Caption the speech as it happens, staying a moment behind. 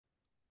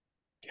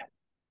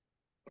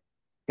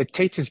The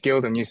Teachers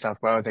Guild of New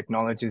South Wales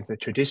acknowledges the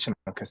traditional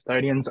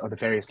custodians of the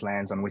various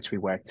lands on which we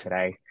work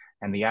today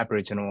and the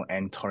Aboriginal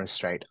and Torres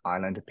Strait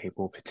Islander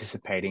people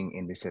participating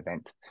in this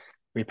event.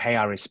 We pay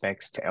our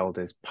respects to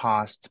elders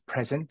past,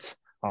 present,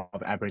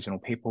 of Aboriginal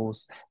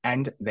peoples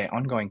and their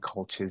ongoing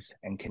cultures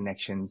and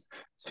connections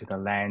to the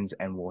lands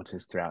and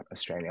waters throughout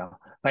Australia.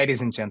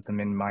 Ladies and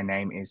gentlemen, my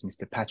name is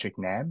Mr. Patrick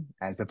Nam.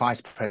 As the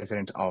Vice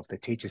President of the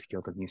Teachers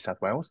Guild of New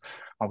South Wales,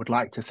 I would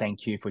like to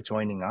thank you for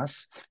joining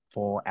us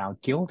for our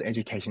Guild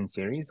Education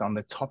series on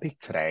the topic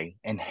today,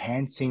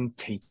 Enhancing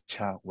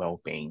Teacher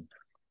Wellbeing.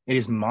 It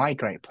is my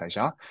great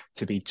pleasure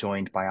to be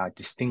joined by our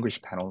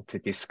distinguished panel to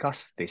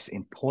discuss this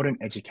important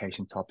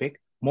education topic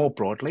more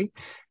broadly.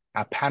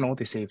 Our panel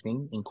this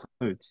evening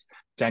includes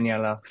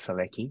Daniela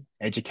Felecki,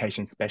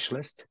 Education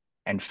Specialist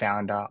and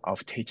founder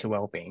of Teacher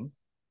Wellbeing,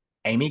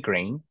 Amy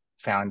Green,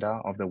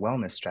 founder of the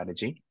Wellness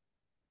Strategy,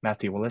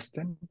 Matthew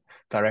Williston,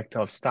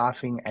 Director of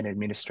Staffing and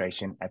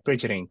Administration at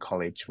Bridgetine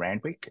College,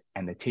 Randwick,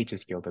 and the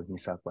Teachers Guild of New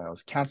South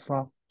Wales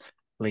Counsellor,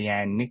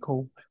 Leanne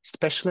Nicol,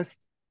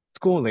 Specialist,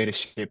 School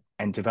Leadership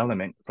and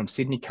Development from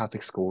Sydney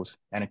Catholic Schools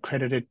and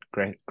Accredited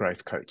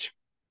Growth Coach,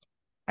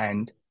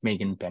 and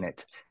Megan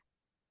Bennett,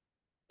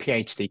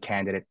 PhD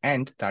candidate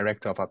and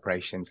Director of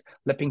Operations,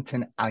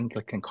 Leppington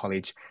Anglican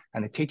College,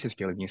 and the Teachers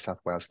Guild of New South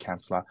Wales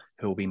Counsellor,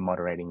 who will be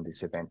moderating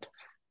this event.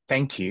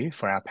 Thank you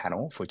for our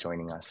panel for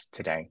joining us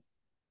today.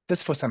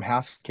 Just for some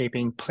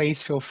housekeeping,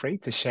 please feel free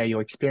to share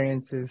your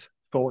experiences,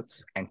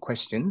 thoughts, and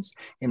questions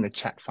in the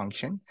chat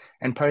function,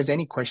 and pose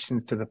any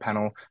questions to the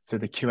panel through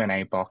the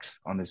Q&A box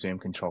on the Zoom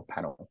control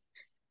panel.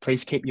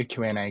 Please keep your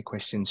Q&A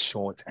questions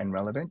short and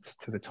relevant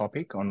to the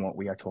topic on what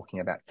we are talking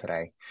about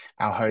today.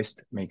 Our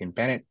host, Megan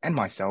Bennett, and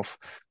myself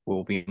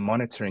will be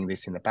monitoring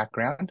this in the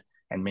background,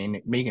 and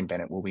Megan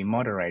Bennett will be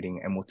moderating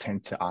and will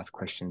tend to ask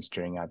questions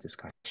during our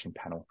discussion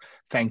panel.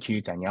 Thank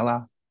you,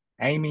 Daniela,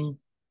 Amy,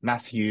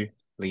 Matthew,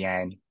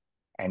 Leanne,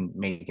 and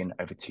Megan,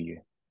 over to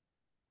you.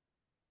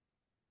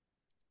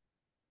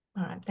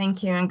 All right,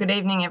 thank you, and good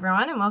evening,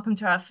 everyone, and welcome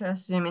to our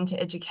first Zoom into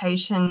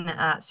Education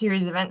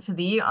series event for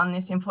the year on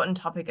this important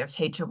topic of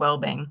teacher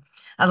wellbeing.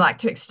 I'd like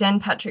to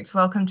extend Patrick's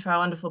welcome to our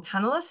wonderful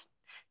panelists,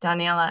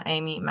 Daniela,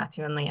 Amy,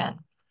 Matthew, and Leanne.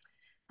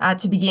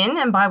 To begin,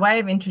 and by way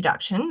of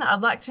introduction,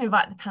 I'd like to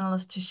invite the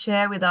panelists to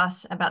share with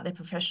us about their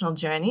professional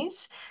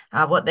journeys,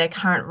 what their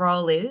current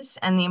role is,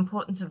 and the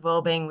importance of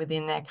wellbeing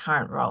within their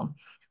current role.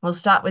 We'll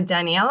start with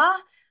Daniela,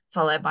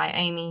 followed by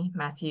Amy,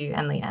 Matthew,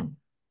 and Leanne.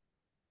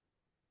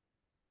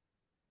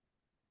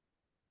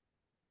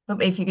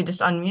 If you could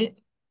just unmute.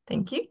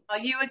 Thank you. Oh,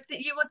 you would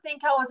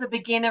think I was a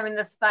beginner in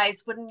the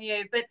space, wouldn't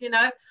you? But, you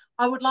know,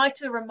 I would like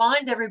to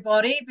remind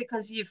everybody,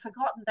 because you've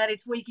forgotten that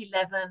it's week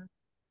 11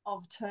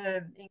 of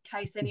term, in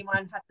case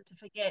anyone happened to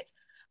forget.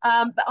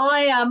 But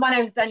my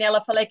name is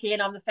Daniela Felecki,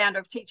 and I'm the founder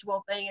of Teacher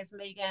Wellbeing, as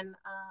Megan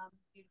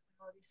beautifully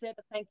already said.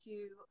 But thank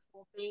you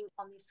for being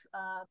on this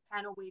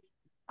panel with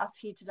us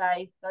here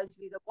today, those of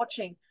you that are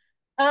watching.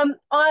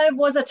 I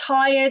was a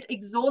tired,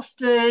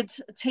 exhausted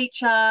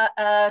teacher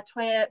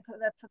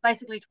for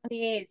basically 20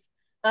 years.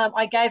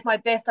 I gave my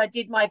best. I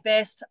did my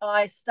best.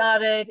 I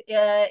started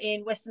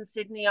in Western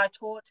Sydney. I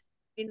taught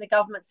in the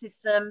government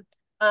system.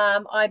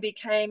 I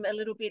became a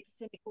little bit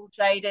cynical,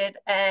 jaded,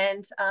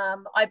 and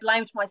I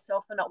blamed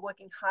myself for not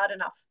working hard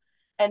enough.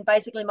 And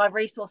basically my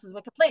resources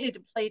were completely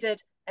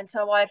depleted. And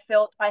so I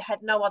felt I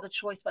had no other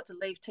choice but to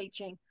leave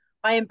teaching.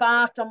 I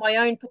embarked on my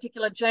own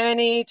particular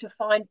journey to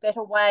find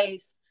better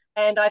ways.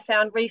 And I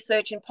found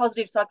research in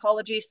positive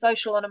psychology,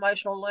 social and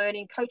emotional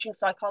learning, coaching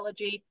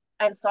psychology,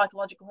 and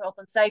psychological health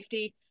and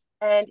safety.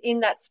 And in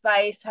that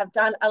space have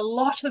done a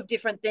lot of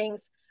different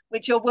things,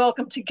 which you're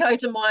welcome to go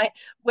to my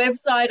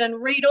website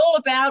and read all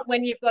about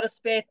when you've got a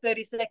spare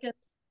 30 seconds.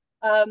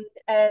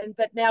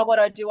 But now what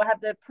I do, I have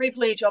the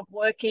privilege of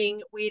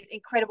working with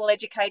incredible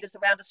educators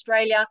around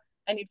Australia.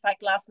 And in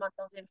fact, last month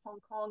I was in Hong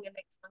Kong and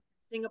next month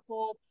in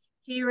Singapore,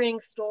 hearing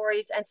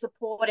stories and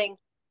supporting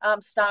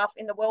staff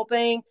in the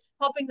wellbeing,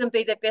 helping them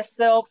be their best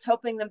selves,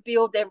 helping them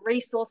build their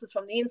resources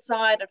from the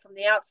inside and from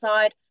the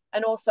outside,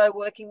 and also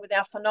working with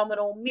our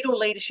phenomenal middle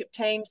leadership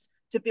teams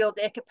to build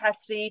their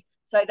capacity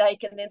so they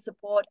can then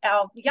support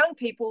our young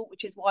people,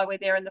 which is why we're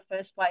there in the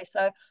first place.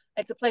 So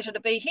it's a pleasure to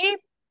be here,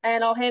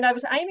 and I'll hand over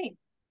to Amy.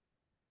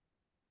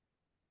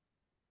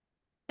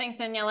 Thanks,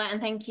 Daniela,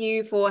 and thank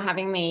you for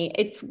having me.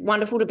 It's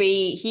wonderful to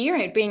be here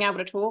and being able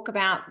to talk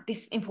about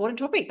this important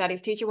topic, that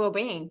is teacher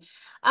wellbeing.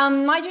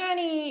 My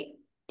journey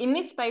in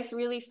this space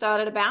really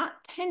started about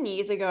 10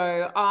 years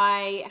ago.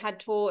 I had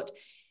taught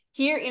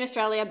here in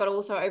Australia, but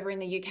also over in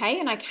the UK.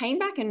 And I came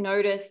back and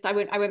noticed, I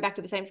went back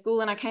to the same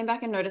school, and I came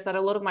back and noticed that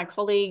a lot of my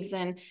colleagues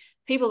and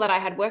people that I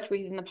had worked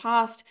with in the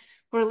past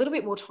were a little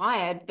bit more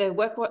tired. The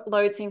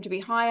workload seemed to be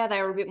higher.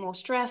 They were a bit more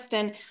stressed.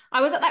 And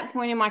I was at that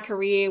point in my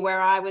career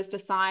where I was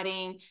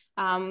deciding,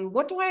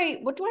 what do I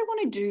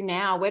want to do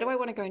now? Where do I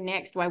want to go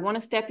next? Do I want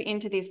to step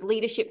into this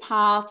leadership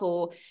path,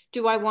 or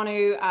do I want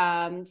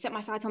to set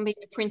my sights on being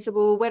a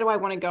principal? Where do I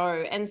want to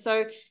go? And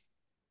so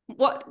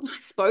what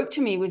spoke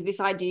to me was this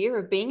idea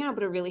of being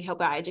able to really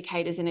help our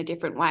educators in a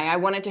different way. I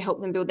wanted to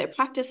help them build their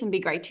practice and be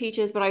great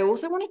teachers, but I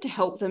also wanted to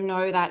help them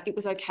know that it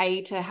was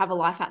okay to have a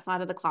life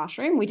outside of the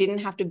classroom. We didn't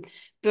have to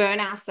burn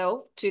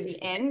ourselves to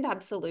the end,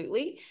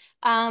 absolutely.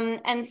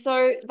 And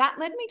so that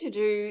led me to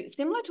do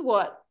similar to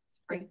what,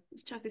 sorry,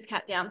 let's chuck this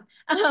cat down,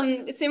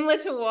 similar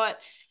to what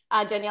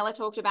Daniela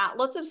talked about,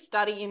 lots of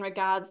study in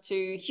regards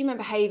to human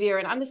behavior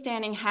and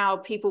understanding how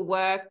people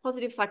work,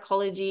 positive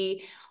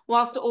psychology,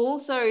 whilst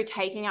also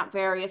taking up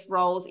various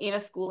roles in a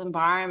school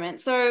environment.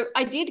 So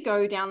I did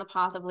go down the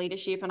path of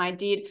leadership, and I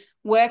did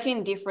work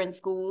in different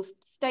schools,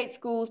 state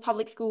schools,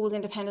 public schools,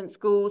 independent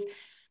schools.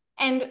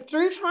 And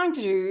through trying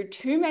to do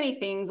too many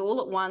things all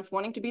at once,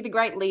 wanting to be the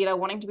great leader,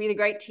 wanting to be the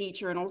great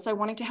teacher, and also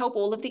wanting to help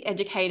all of the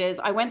educators,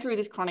 I went through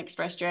this chronic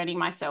stress journey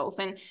myself.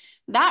 And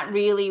that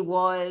really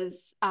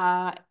was,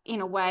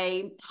 in a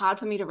way, hard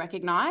for me to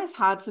recognize,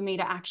 hard for me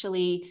to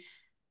actually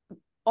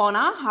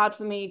honor, hard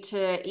for me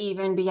to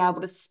even be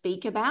able to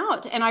speak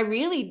about. And I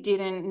really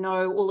didn't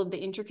know all of the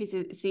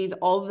intricacies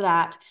of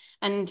that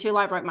until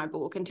I wrote my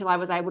book, until I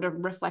was able to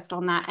reflect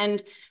on that.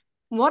 And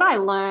what I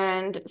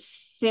learned,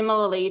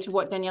 similarly to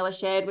what Daniela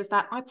shared, was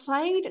that I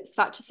played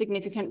such a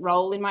significant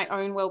role in my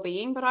own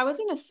well-being, but I was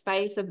in a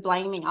space of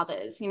blaming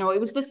others. You know, it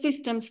was the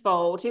system's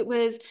fault, it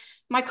was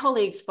my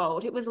colleagues'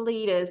 fault, it was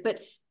leaders, but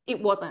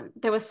it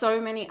wasn't. There were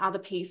so many other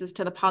pieces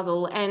to the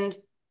puzzle. And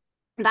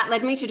that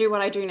led me to do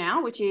what I do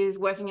now, which is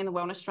working in the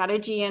wellness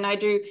strategy. And I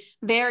do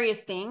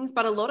various things,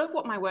 but a lot of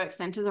what my work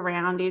centers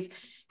around is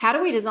how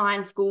do we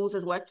design schools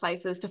as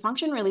workplaces to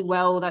function really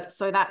well,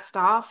 so that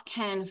staff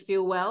can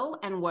feel well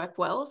and work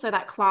well, so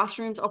that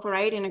classrooms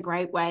operate in a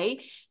great way?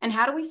 And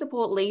how do we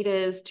support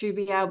leaders to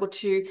be able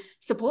to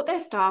support their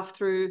staff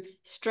through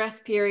stress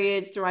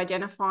periods, through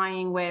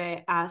identifying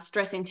where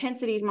stress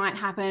intensities might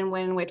happen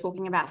when we're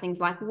talking about things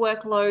like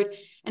workload?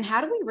 And how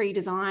do we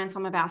redesign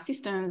some of our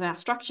systems, our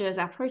structures,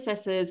 our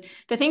processes,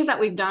 the things that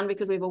we've done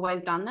because we've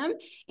always done them,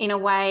 in a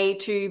way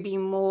to be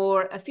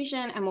more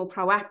efficient and more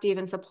proactive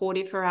and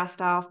supportive for our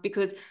staff?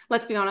 Because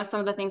let's be honest, some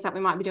of the things that we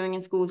might be doing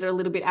in schools are a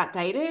little bit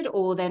outdated,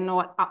 or they're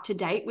not up to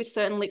date with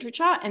certain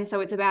literature. And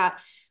so it's about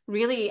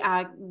really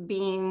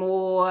being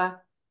more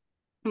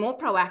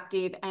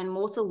proactive and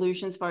more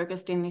solutions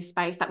focused in this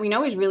space that we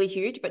know is really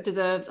huge but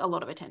deserves a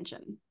lot of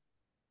attention.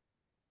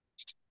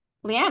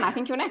 Leanne, I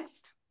think you're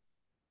next.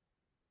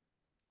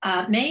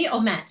 Me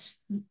or Matt?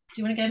 Do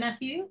you want to go,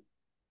 Matthew?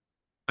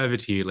 Over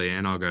to you,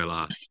 Leanne. I'll go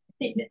last.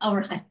 All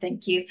right,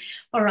 thank you.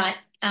 All right,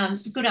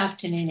 good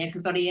afternoon,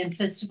 everybody. And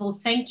first of all,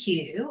 thank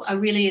you. I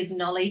really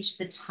acknowledge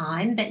the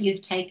time that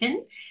you've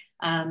taken.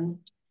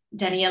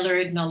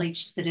 Daniela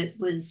acknowledged that it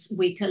was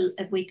week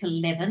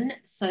 11,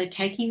 so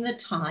taking the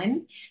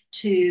time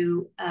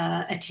to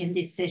attend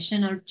this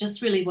session, I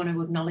just really want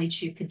to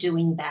acknowledge you for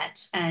doing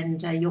that,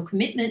 and your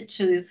commitment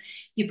to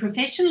your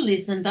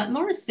professionalism, but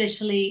more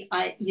especially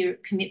your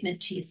commitment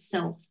to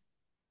yourself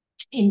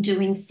in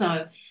doing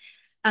so.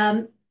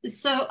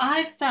 So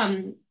I've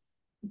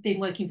been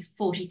working for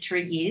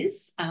 43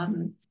 years,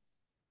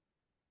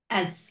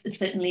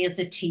 certainly as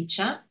a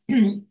teacher.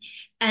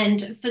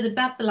 And for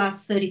about the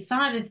last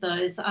 35 of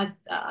those,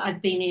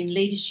 I've been in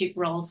leadership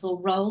roles,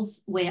 or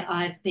roles where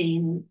I've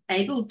been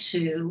able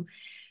to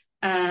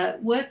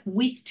work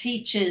with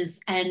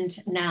teachers and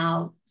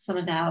now some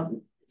of our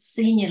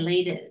senior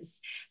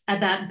leaders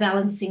about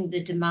balancing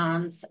the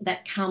demands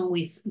that come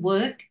with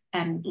work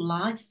and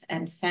life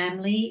and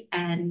family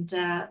and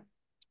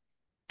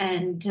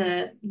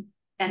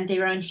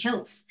their own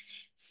health,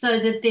 so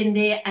that then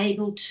they're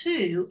able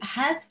to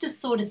have the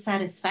sort of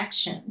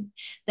satisfaction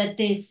that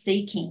they're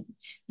seeking,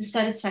 the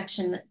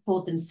satisfaction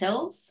for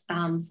themselves,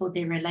 for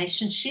their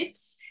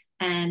relationships,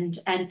 and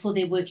for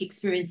their work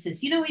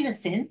experiences. You know, in a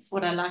sense,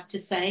 what I like to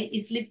say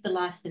is live the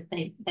life that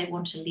they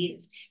want to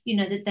live, you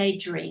know, that they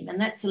dream. And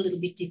that's a little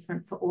bit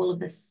different for all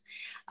of us.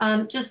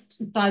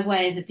 Just by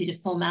way of a bit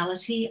of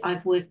formality,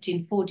 I've worked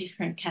in 4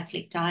 different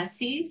Catholic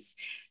dioceses,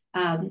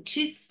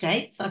 2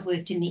 states. I've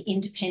worked in the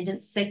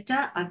independent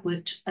sector. I've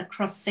worked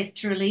across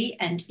sectorally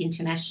and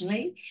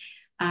internationally.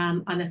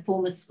 I'm a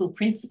former school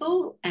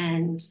principal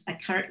and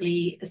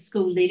currently a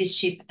school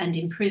leadership and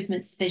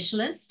improvement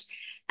specialist,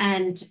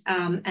 and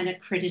an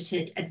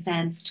accredited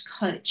advanced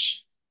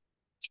coach.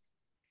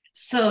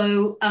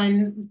 So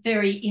I'm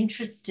very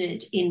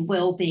interested in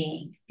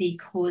well-being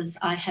because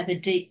I have a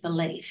deep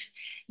belief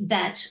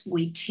that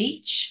we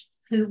teach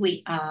who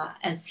we are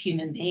as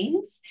human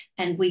beings,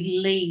 and we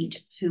lead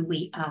who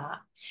we are.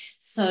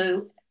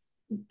 So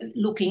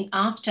looking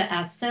after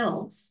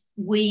ourselves,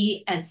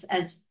 we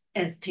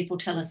as people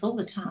tell us all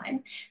the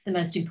time, the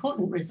most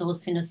important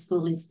resource in a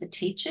school is the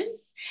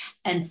teachers.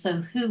 And so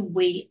who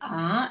we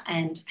are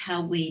and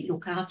how we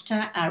look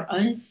after our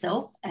own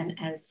self, and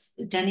as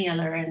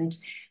Daniela and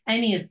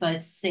Amy have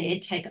both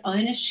said, take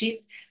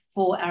ownership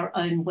for our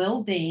own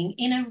well-being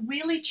in a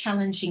really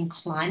challenging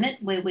climate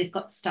where we've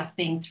got stuff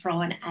being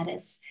thrown at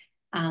us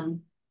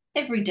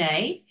every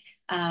day,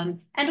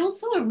 and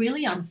also a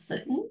really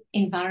uncertain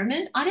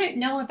environment. I don't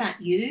know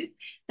about you,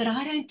 but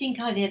I don't think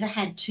I've ever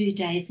had 2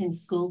 days in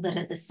school that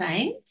are the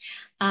same.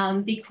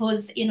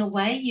 Because in a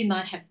way you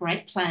might have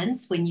great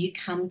plans when you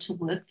come to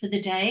work for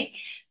the day,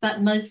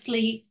 but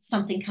mostly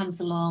something comes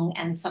along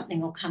and something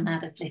will come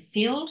out of left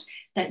field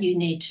that you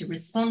need to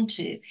respond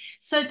to.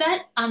 So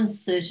that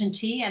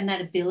uncertainty and that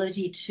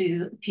ability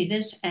to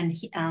pivot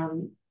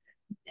and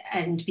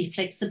be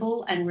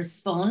flexible and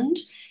respond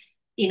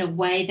in a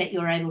way that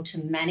you're able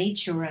to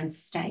manage your own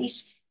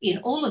state in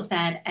all of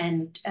that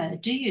and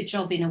do your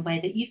job in a way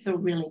that you feel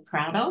really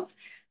proud of.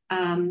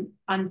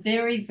 I'm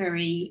very,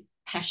 very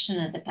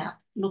passionate about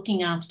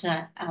looking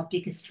after our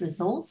biggest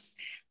resource,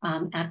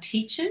 our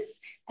teachers,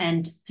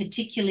 and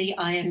particularly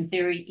I am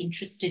very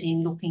interested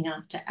in looking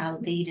after our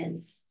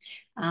leaders,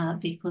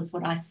 because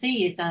what I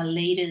see is our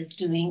leaders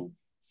doing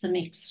some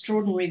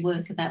extraordinary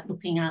work about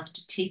looking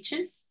after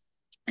teachers,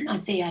 and I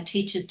see our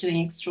teachers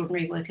doing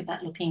extraordinary work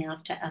about looking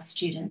after our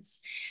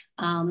students.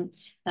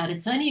 But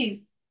it's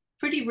only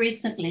pretty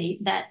recently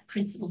that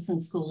principals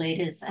and school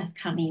leaders have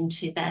come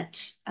into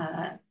that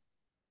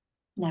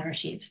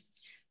narrative.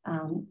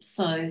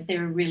 So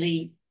they're a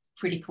really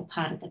critical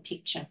part of the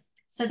picture.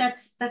 So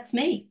that's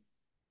me.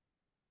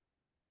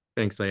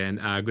 Thanks,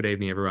 Leanne. Good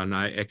evening, everyone.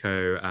 I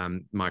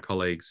echo my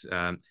colleagues.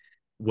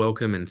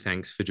 Welcome and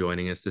thanks for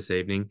joining us this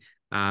evening.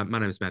 My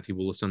name is Matthew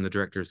Woolston. I'm the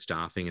Director of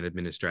Staffing and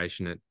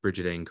Administration at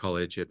Brigidine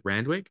College at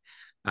Randwick,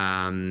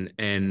 and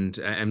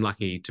I'm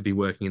lucky to be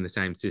working in the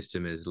same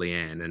system as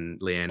Leanne, and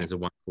Leanne is a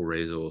wonderful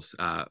resource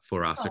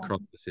for us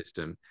across the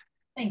system.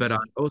 But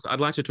I'd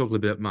like to talk a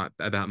little bit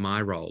about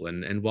my role,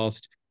 and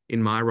whilst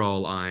in my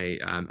role, I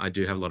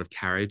do have a lot of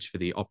carriage for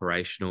the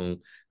operational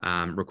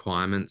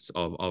requirements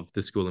of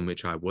the school in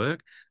which I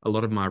work. A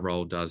lot of my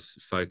role does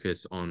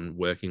focus on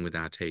working with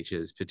our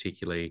teachers,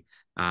 particularly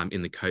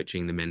in the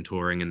coaching, the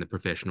mentoring, and the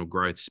professional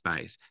growth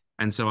space.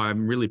 And so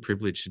I'm really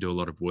privileged to do a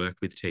lot of work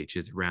with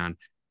teachers around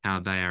how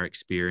they are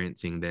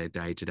experiencing their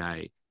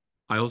day-to-day.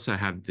 I also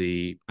have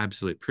the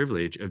absolute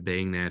privilege of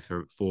being there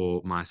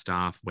for my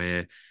staff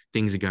where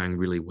things are going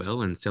really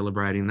well and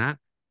celebrating that,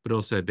 but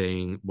also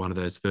being one of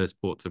those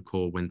first ports of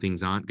call when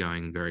things aren't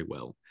going very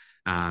well,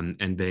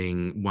 and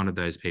being one of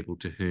those people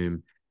to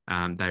whom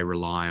they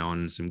rely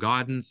on some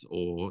guidance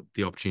or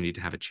the opportunity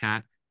to have a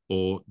chat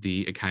or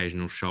the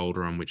occasional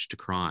shoulder on which to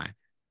cry.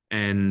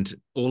 And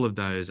all of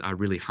those are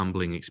really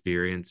humbling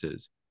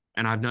experiences.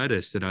 And I've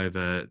noticed that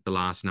over the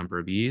last number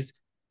of years,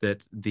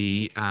 that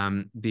the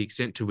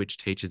extent to which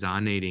teachers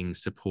are needing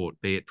support,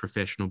 be it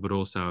professional but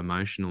also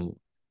emotional,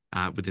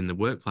 within the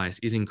workplace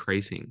is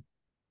increasing.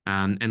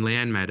 And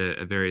Leanne made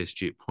a very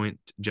astute point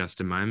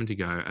just a moment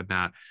ago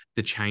about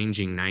the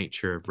changing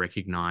nature of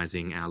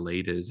recognising our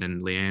leaders.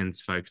 And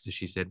Leanne's focus, as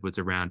she said, was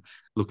around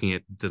looking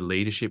at the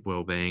leadership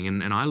wellbeing.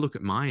 And I look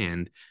at my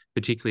end,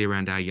 particularly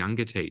around our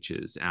younger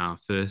teachers, our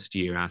first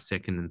year, our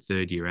second and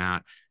third year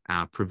out,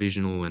 our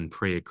provisional and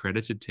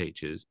pre-accredited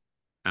teachers,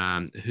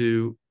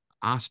 who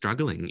are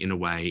struggling in a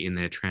way in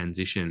their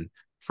transition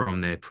from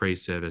their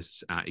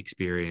pre-service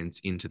experience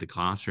into the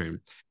classroom.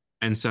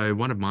 And so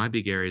one of my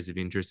big areas of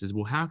interest is,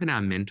 well, how can our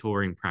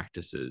mentoring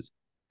practices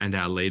and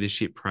our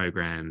leadership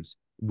programs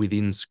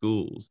within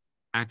schools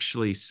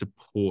actually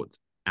support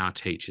our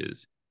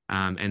teachers?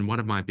 And one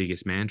of my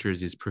biggest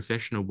mantras is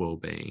professional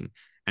wellbeing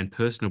and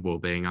personal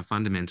wellbeing are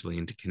fundamentally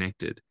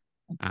interconnected.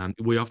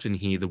 We often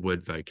hear the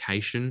word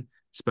vocation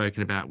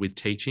spoken about with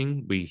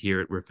teaching. We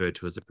hear it referred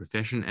to as a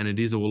profession, and it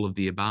is all of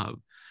the above,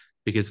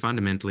 because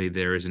fundamentally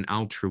there is an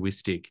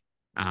altruistic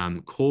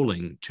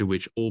calling to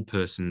which all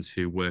persons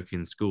who work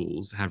in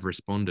schools have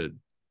responded.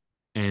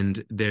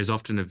 And there's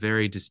often a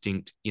very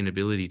distinct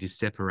inability to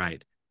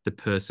separate the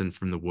person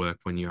from the work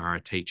when you are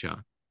a teacher,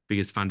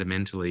 because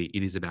fundamentally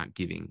it is about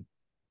giving.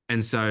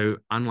 And so,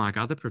 unlike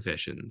other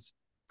professions,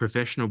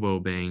 professional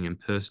wellbeing and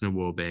personal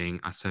wellbeing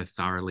are so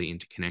thoroughly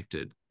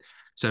interconnected.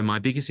 So my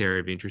biggest area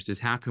of interest is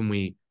how can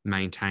we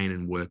maintain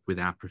and work with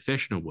our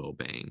professional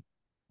wellbeing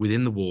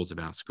within the walls of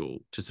our school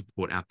to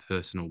support our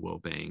personal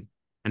wellbeing?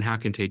 And how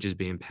can teachers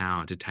be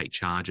empowered to take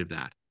charge of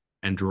that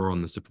and draw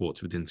on the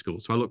supports within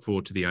schools? So I look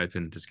forward to the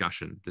open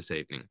discussion this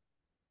evening.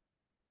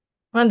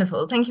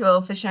 Wonderful. Thank you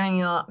all for sharing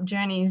your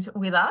journeys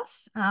with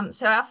us.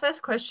 So our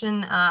first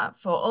question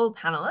for all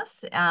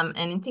panelists, and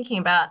in thinking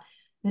about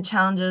the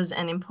challenges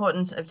and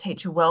importance of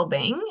teacher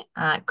wellbeing,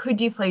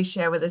 could you please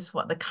share with us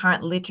what the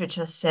current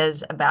literature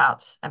says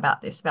about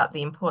this, about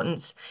the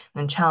importance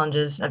and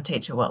challenges of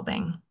teacher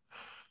wellbeing?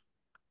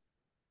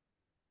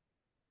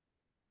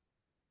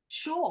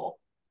 Sure.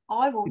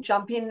 I will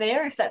jump in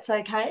there if that's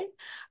okay.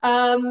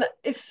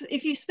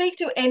 If you speak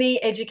to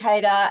any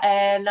educator,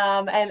 and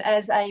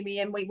as Amy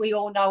and we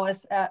all know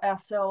us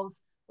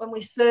ourselves, when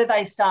we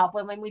survey staff,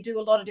 when we do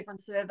a lot of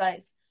different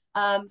surveys,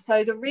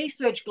 so the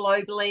research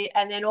globally,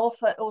 and then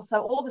also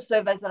all the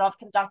surveys that I've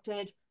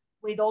conducted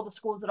with all the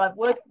schools that I've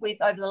worked with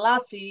over the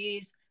last few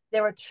years,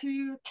 there are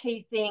two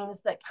key things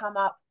that come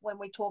up when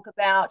we talk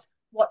about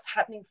what's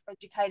happening for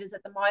educators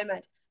at the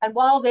moment. And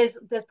while there's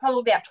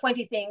probably about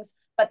 20 things,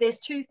 but there's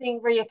two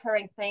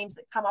reoccurring themes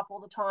that come up all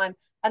the time.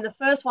 And the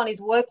first one is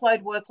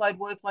workload, workload,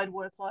 workload,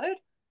 workload.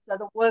 So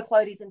the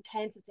workload is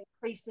intense, it's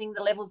increasing,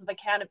 the levels of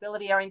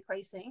accountability are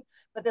increasing.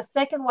 But the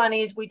second one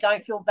is we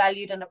don't feel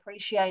valued and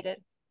appreciated.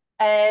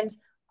 And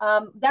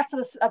that's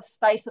a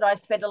space that I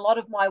spent a lot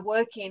of my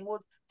work in,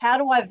 was how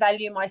do I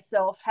value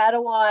myself? How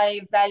do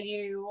I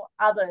value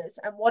others?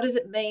 And what does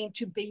it mean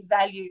to be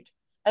valued?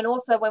 And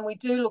also when we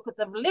do look at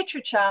the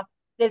literature,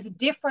 there's a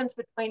difference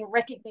between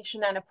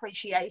recognition and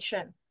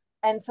appreciation.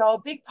 And so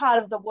a big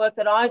part of the work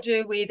that I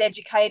do with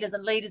educators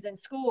and leaders in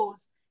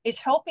schools is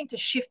helping to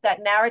shift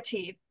that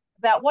narrative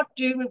about what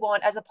do we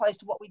want as opposed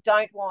to what we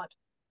don't want.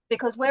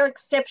 Because we're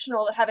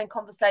exceptional at having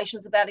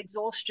conversations about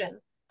exhaustion,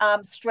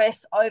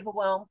 stress,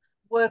 overwhelm,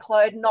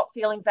 workload, not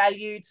feeling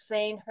valued,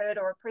 seen, heard,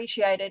 or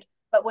appreciated.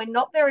 But we're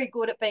not very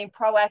good at being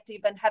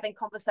proactive and having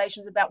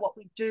conversations about what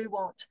we do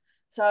want.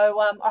 So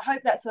I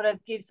hope that sort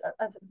of gives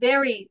a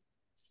very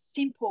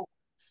simple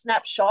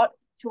snapshot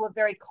to a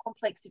very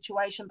complex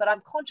situation. But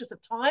I'm conscious of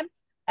time,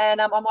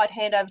 and I might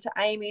hand over to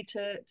Amy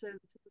to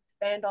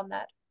expand on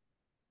that.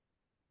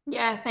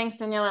 Yeah, thanks,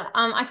 Daniela.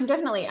 I can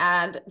definitely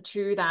add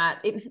to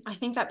that. I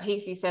think that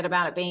piece you said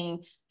about it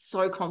being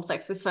so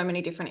complex with so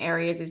many different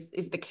areas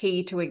is the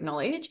key to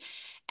acknowledge.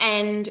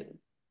 And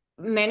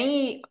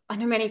I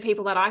know many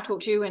people that I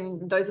talk to,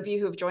 and those of you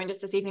who have joined us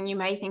this evening, you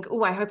may think,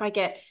 oh, I hope I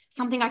get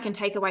something I can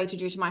take away to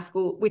do to my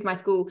school with my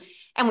school.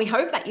 And we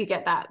hope that you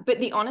get that. But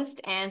the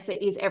honest answer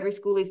is every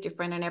school is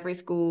different and every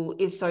school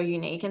is so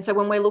unique. And so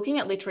when we're looking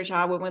at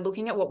literature, when we're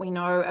looking at what we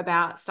know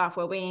about staff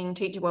wellbeing,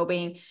 teacher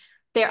wellbeing,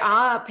 there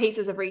are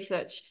pieces of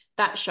research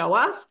that show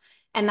us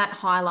and that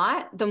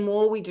highlight the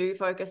more we do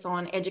focus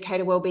on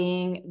educator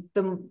wellbeing,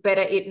 the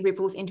better it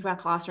ripples into our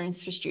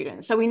classrooms for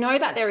students. So we know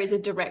that there is a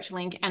direct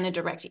link and a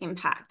direct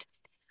impact.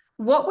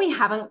 What we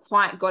haven't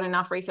quite got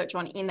enough research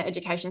on in the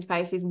education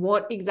space is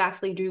what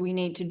exactly do we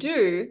need to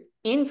do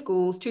in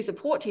schools to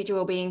support teacher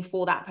wellbeing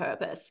for that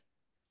purpose.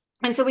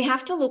 And so we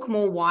have to look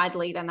more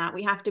widely than that.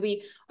 We have to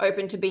be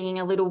open to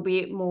being a little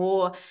bit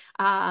more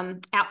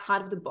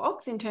outside of the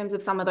box in terms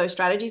of some of those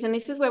strategies. And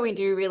this is where we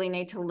do really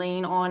need to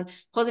lean on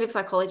positive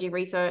psychology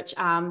research,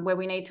 where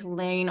we need to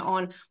lean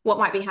on what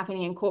might be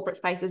happening in corporate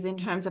spaces in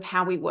terms of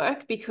how we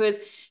work, because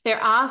there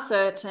are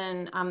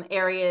certain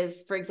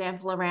areas, for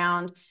example,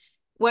 around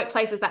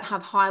workplaces that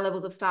have high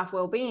levels of staff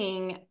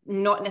wellbeing,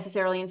 not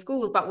necessarily in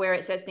schools, but where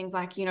it says things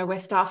like, where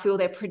staff feel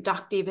they're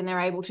productive and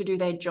they're able to do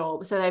their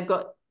job. So they've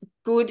got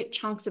good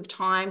chunks of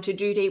time to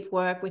do deep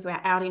work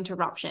without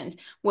interruptions.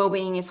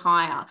 Wellbeing is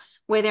higher.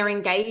 Where they're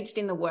engaged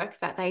in the work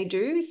that they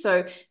do,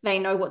 so they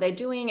know what they're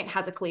doing, it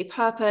has a clear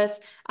purpose,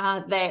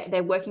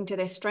 they're working to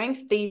their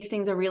strengths. These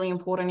things are really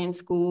important in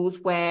schools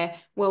where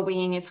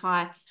wellbeing is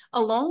high,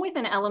 along with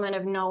an element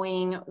of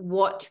knowing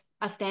what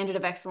a standard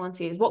of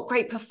excellence is, what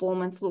great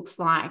performance looks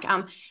like.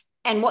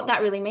 And what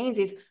that really means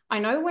is I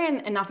know when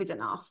enough is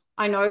enough.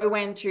 I know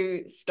when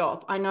to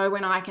stop. I know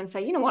when I can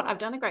say, you know what, I've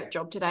done a great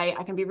job today.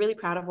 I can be really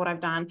proud of what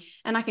I've done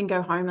and I can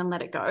go home and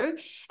let it go.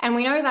 And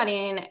we know that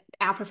in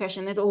our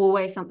profession, there's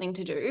always something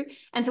to do.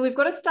 And so we've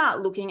got to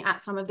start looking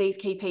at some of these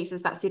key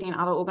pieces that sit in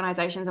other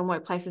organizations and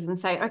workplaces and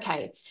say,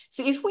 okay,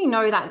 so if we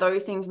know that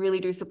those things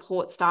really do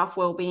support staff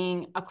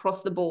wellbeing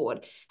across the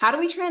board, how do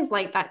we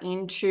translate that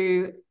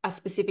into a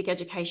specific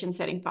education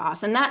setting for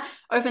us? And that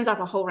opens up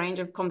a whole range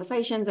of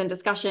conversations and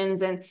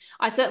discussions. And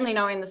I certainly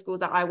know in the schools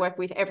that I work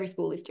with, every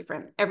school is different.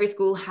 Every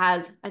school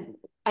has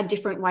a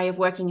different way of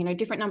working,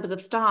 different numbers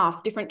of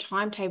staff, different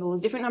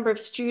timetables, different number of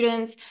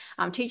students.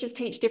 Teachers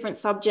teach different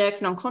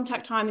subjects.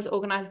 Non-contact time is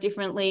organized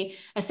differently.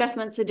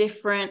 Assessments are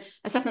different.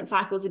 Assessment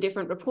cycles are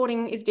different.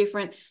 Reporting is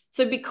different.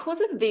 So because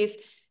of this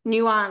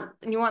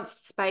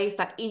nuanced space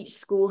that each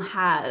school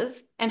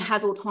has and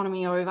has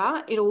autonomy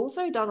over, it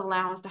also does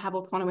allow us to have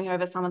autonomy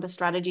over some of the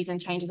strategies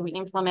and changes we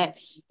implement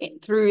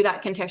through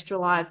that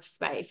contextualized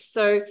space.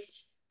 So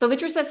the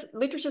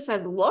literature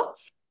says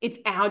lots. It's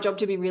our job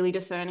to be really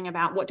discerning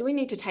about what do we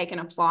need to take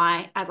and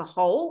apply as a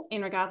whole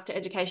in regards to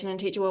education and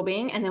teacher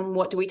wellbeing, and then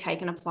what do we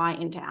take and apply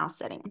into our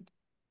setting.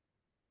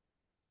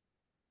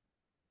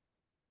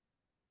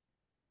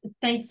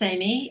 Thanks,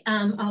 Amy.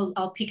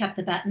 I'll pick up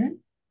the baton.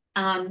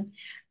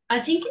 I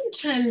think in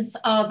terms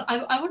of,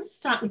 I want to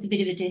start with a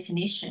bit of a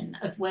definition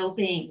of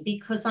wellbeing,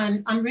 because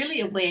I'm really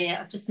aware,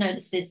 I've just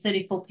noticed there's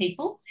 34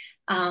 people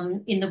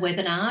in the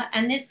webinar,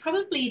 and there's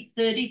probably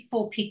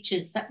 34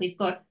 pictures that we've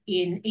got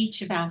in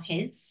each of our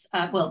heads,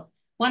 well,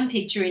 one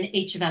picture in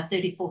each of our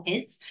 34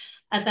 heads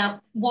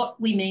about what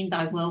we mean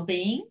by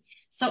wellbeing.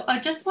 So I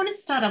just want to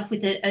start off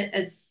with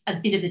a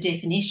bit of a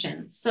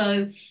definition.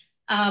 So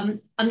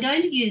I'm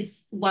going to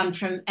use one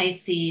from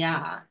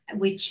ACER,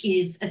 which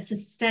is a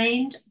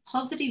sustained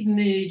positive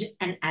mood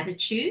and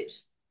attitude,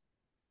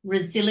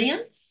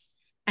 resilience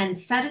and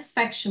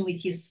satisfaction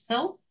with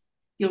yourself,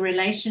 your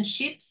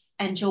relationships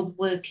and your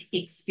work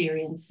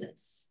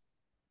experiences.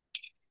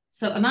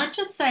 So I might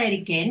just say it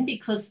again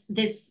because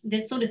there's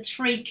sort of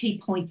three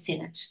key points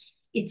in it.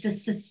 It's a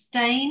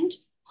sustained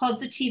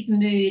positive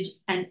mood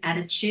and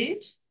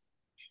attitude,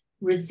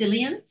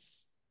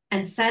 resilience,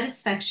 and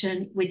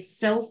satisfaction with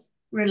self,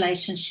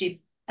 relationship,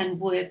 and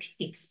work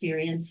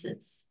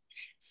experiences.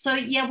 So,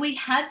 yeah, we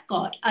have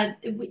got,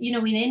 you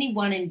know, in any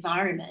one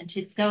environment,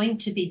 it's going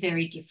to be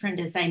very different,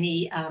 as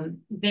Amy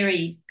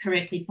very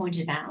correctly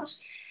pointed out.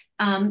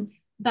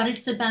 But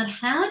it's about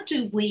how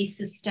do we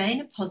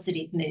sustain a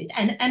positive mood,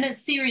 and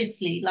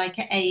seriously, like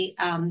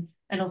an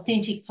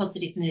authentic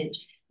positive mood,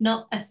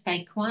 not a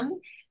fake one,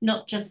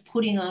 not just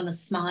putting on a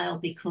smile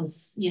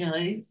because, you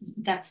know,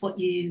 that's what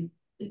you,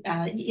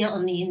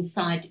 on the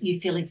inside, you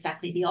feel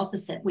exactly the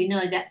opposite. We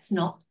know that's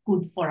not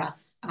good for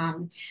us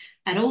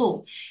at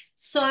all.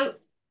 So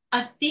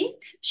I think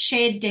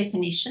shared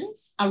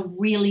definitions are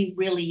really,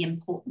 really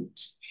important.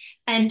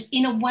 And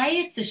in a way,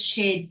 it's a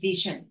shared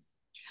vision.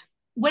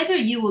 Whether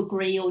you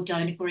agree or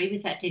don't agree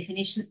with that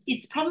definition,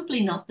 it's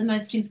probably not the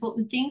most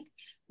important thing.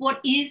 What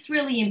is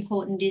really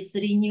important is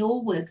that in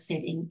your work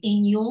setting,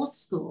 in your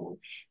school,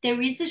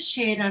 there is a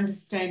shared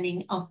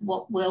understanding of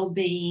what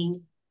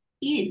well-being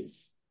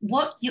is,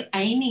 what you're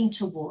aiming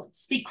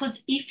towards.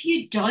 Because if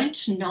you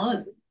don't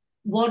know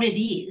what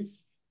it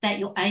is that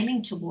you're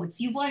aiming towards,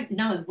 you won't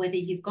know whether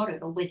you've got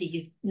it or whether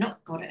you've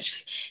not got it.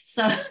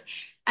 So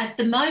at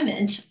the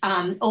moment,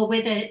 or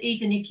whether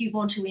even if you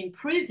want to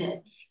improve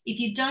it, if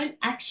you don't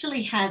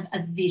actually have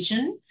a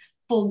vision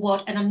for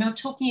what, and I'm not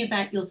talking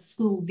about your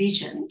school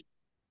vision,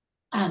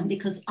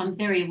 because I'm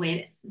very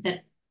aware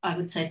that I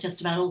would say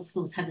just about all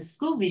schools have a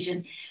school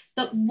vision,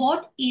 but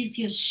what is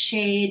your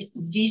shared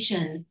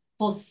vision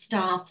for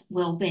staff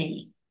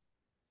wellbeing?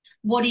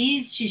 What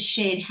is your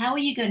shared, how are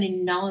you going to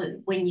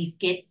know when you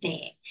get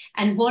there?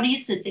 And what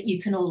is it that you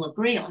can all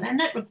agree on? And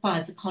that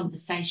requires a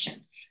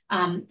conversation.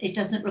 It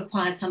doesn't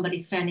require somebody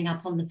standing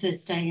up on the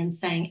first day and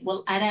saying,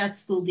 well, at our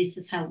school, this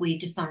is how we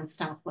define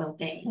staff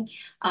wellbeing.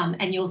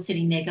 And you're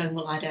sitting there going,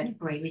 well, I don't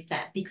agree with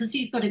that, because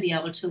you've got to be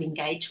able to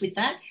engage with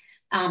that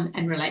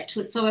and relate to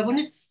it. So I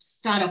wanted to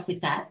start off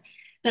with that.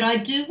 But I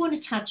do want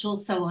to touch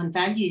also on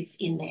values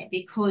in there,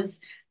 because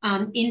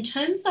in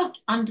terms of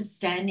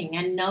understanding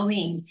and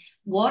knowing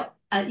what,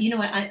 you know,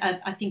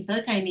 I think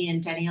both Amy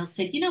and Danielle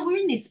said, you know, we're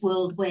in this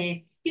world where,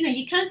 you know,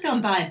 you can't go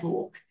and buy a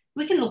book.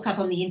 We can look up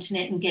on the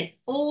internet and get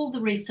all the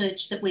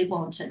research that we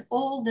want and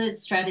all the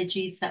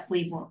strategies that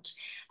we want.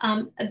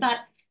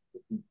 But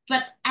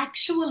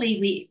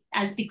actually,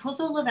 because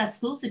all of our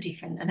schools are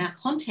different and our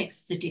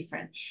contexts are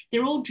different,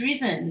 they're all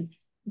driven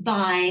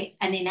by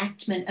an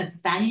enactment of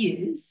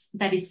values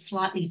that is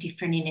slightly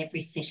different in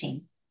every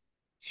setting.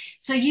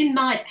 So you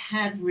might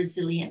have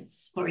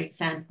resilience, for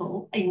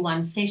example, in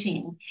one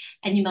setting,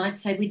 and you might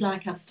say, we'd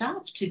like our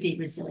staff to be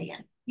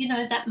resilient. You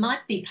know, that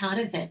might be part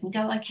of it, and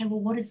go, okay, well,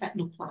 what does that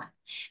look like?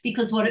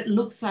 Because what it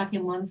looks like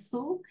in one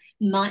school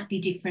might be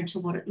different to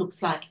what it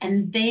looks like.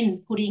 And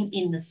then putting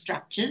in the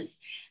structures,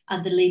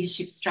 the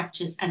leadership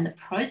structures and the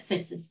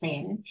processes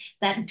then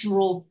that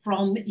draw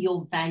from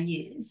your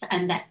values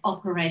and that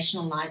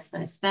operationalize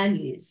those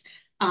values.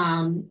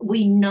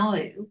 We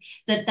know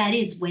that that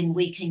is when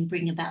we can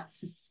bring about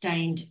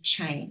sustained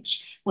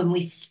change. When we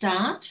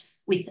start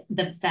with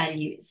the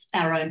values,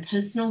 our own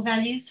personal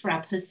values for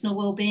our personal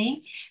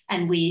well-being,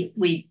 and we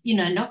you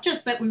know, not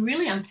just, but we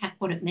really unpack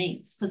what it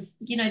means, because,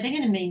 you know, they're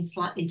going to mean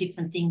slightly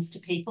different things to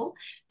people,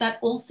 but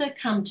also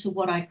come to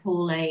what I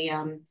call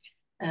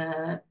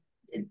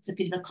it's a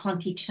bit of a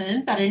clunky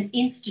term, but an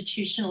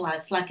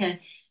institutionalized, like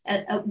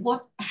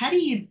how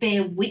do you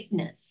bear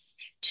witness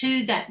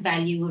to that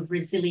value of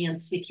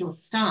resilience with your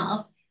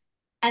staff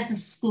as a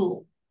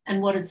school? And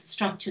what are the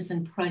structures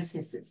and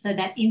processes? So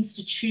that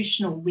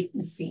institutional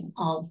witnessing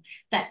of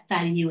that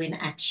value in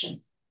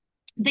action.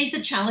 These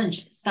are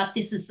challenges, but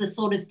this is the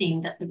sort of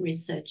thing that the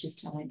research is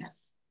telling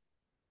us.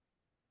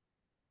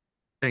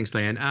 Thanks,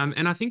 Leanne.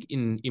 And I think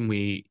in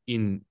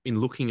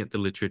looking at the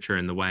literature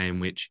and the way in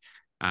which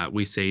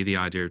we see the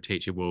idea of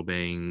teacher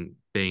wellbeing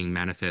being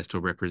manifest or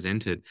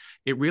represented,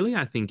 it really,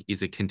 I think,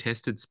 is a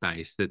contested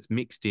space that's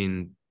mixed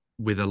in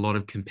with a lot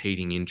of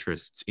competing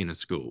interests in a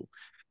school.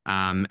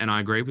 And I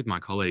agree with my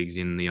colleagues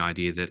in the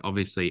idea that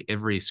obviously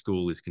every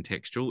school is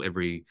contextual,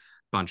 every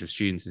bunch of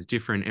students is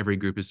different, every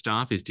group of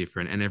staff is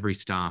different, and every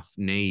staff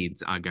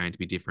needs are going to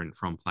be different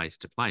from place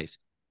to place,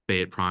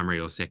 be it primary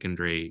or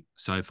secondary,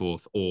 so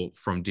forth, or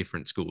from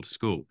different school to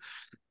school.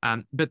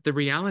 But the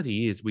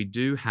reality is we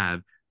do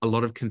have a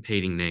lot of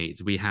competing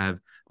needs. We have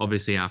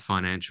obviously our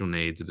financial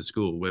needs of a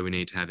school, where we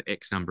need to have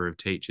X number of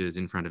teachers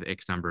in front of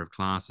X number of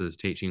classes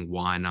teaching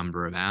Y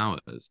number of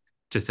hours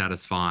to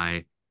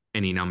satisfy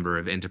any number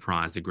of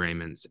enterprise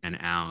agreements and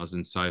hours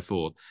and so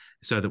forth,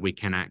 so that we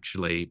can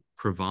actually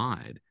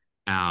provide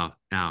our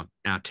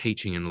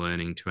teaching and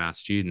learning to our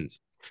students.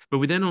 But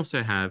we then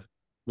also have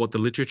what the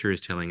literature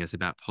is telling us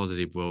about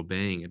positive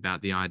well-being,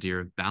 about the idea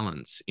of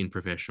balance in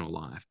professional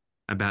life,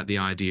 about the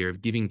idea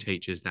of giving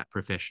teachers that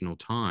professional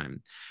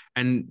time.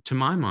 And to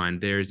my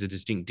mind, there is a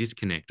distinct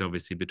disconnect,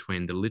 obviously,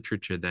 between the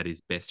literature that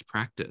is best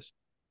practice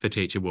for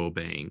teacher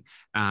wellbeing,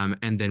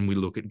 and then we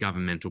look at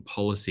governmental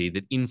policy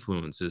that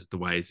influences the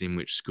ways in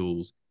which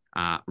schools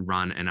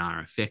run and are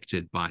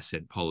affected by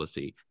said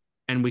policy.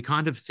 And we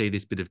kind of see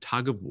this bit of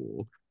tug of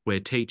war where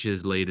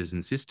teachers, leaders,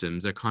 and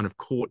systems are kind of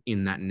caught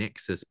in that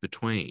nexus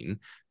between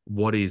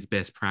what is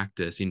best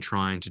practice in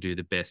trying to do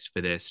the best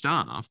for their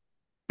staff,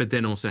 but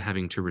then also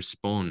having to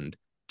respond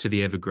to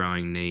the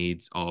ever-growing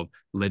needs of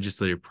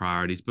legislative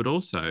priorities, but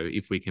also,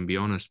 if we can be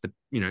honest,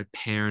 the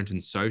parent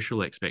and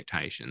social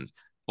expectations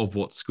of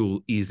what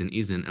school is and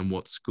isn't, and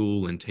what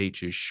school and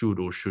teachers should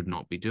or should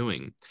not be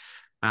doing.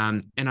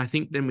 And I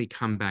think then we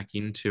come back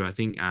into, I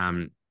think,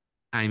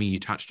 Amy, you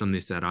touched on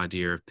this, that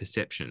idea of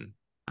perception,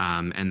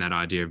 and that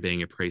idea of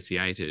being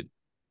appreciated.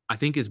 I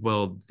think as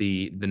well,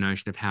 the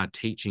notion of how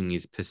teaching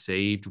is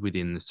perceived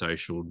within the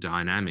social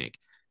dynamic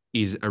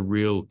is a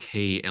real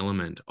key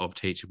element of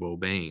teacher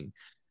wellbeing,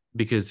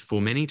 because for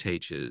many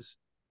teachers,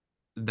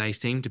 they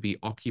seem to be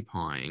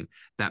occupying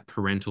that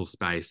parental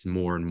space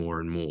more and more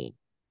and more.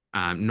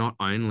 Not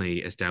only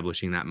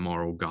establishing that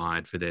moral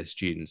guide for their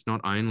students,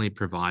 not only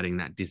providing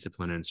that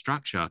discipline and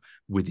structure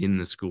within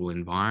the school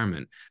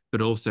environment,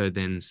 but also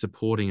then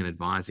supporting and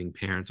advising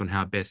parents on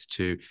how best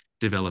to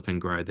develop and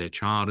grow their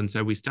child. And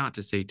so we start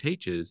to see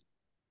teachers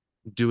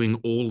doing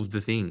all of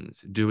the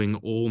things, doing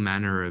all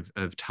manner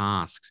of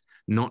tasks,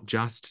 not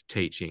just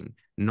teaching,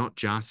 not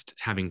just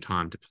having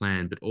time to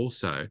plan, but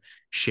also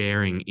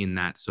sharing in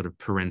that sort of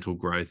parental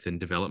growth and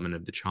development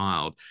of the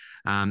child.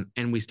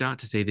 And we start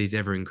to see these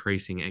ever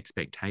increasing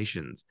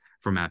expectations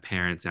from our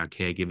parents, our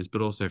caregivers,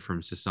 but also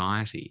from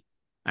society.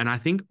 And I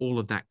think all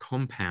of that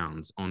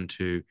compounds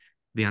onto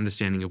the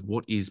understanding of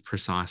what is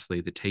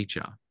precisely the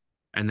teacher.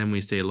 And then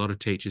we see a lot of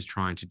teachers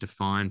trying to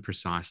define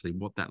precisely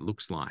what that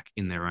looks like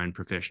in their own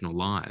professional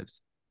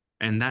lives.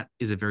 And that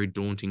is a very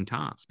daunting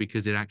task,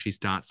 because it actually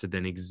starts to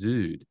then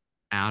exude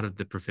out of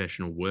the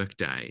professional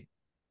workday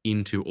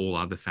into all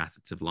other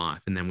facets of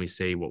life. And then we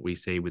see what we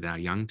see with our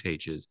young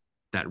teachers,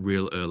 that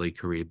real early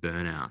career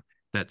burnout,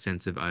 that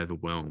sense of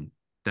overwhelm,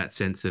 that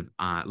sense of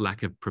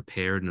lack of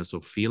preparedness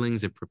or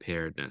feelings of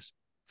preparedness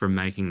from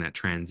making that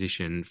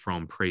transition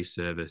from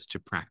pre-service to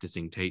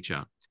practicing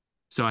teacher.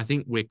 So I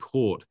think we're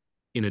caught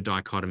in a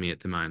dichotomy at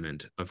the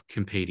moment of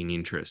competing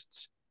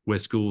interests, where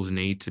schools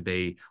need to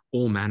be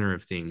all manner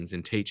of things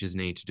and teachers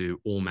need to do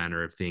all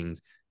manner of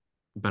things.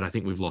 But I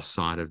think we've lost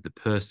sight of the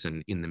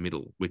person in the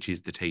middle, which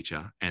is the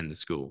teacher and the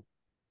school.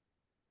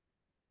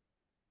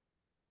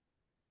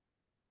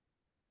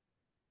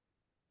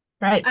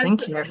 Great,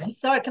 thank you.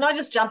 Sorry, can I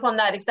just jump on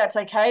that if that's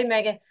okay,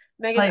 Megan?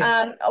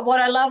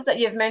 What I love that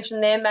you've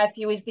mentioned there,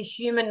 Matthew, is the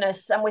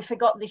humanness, and we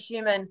forgot the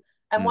human.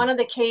 And one of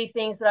the key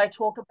things that I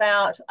talk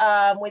about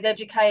with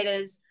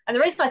educators, and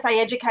the reason I say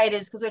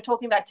educators, because we're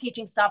talking about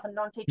teaching staff and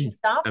non-teaching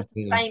staff, it's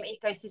the same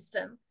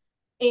ecosystem,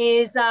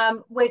 is I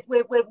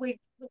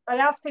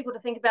ask people to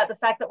think about the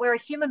fact that we're a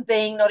human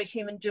being, not a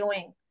human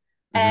doing.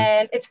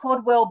 And it's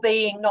called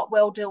well-being, not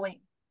well-doing.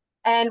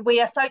 And we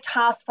are so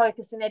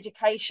task-focused in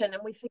education,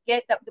 and we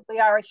forget that we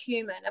are a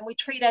human, and we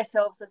treat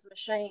ourselves as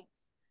machines.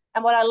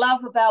 And what I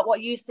love about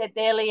what you said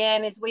there,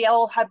 Leanne, is we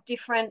all have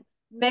different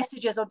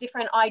messages or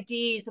different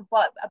ideas of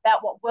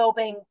about what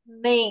well-being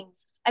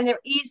means. And there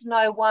is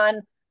no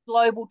one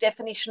global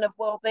definition of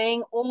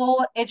well-being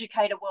or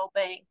educator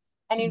well-being.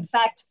 And in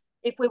fact,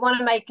 if we want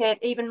to make it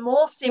even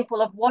more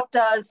simple of what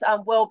does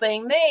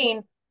well-being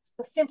mean,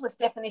 the simplest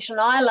definition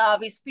I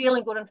love is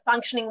feeling good and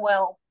functioning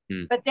well.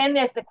 But then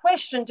there's the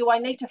question, do I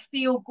need to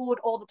feel good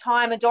all the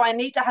time, and do I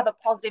need to have a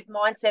positive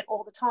mindset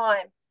all the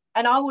time?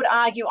 And I would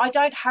argue I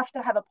don't have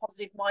to have a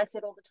positive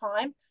mindset all the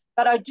time,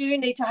 but I do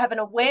need to have an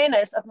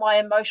awareness of my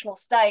emotional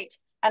state,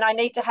 and I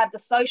need to have the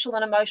social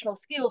and emotional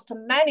skills to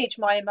manage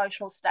my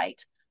emotional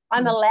state.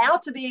 I'm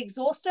allowed to be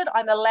exhausted.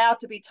 I'm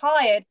allowed to be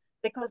tired,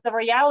 because the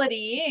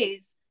reality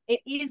is it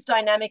is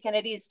dynamic and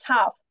it is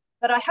tough.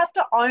 But I have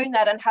to own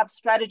that and have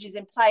strategies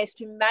in place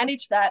to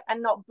manage that,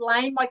 and not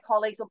blame my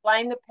colleagues or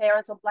blame the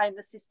parents or blame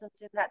the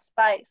systems in that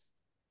space.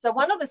 So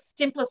one of the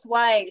simplest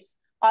ways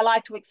I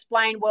like to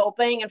explain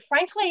well-being, and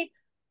frankly,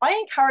 I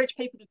encourage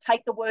people to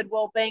take the word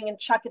well-being and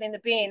chuck it in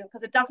the bin,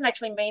 because it doesn't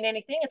actually mean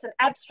anything. It's an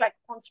abstract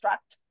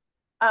construct.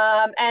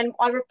 And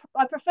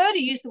I prefer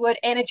to use the word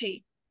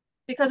energy,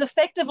 because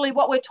effectively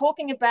what we're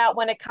talking about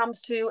when it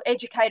comes to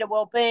educator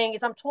well-being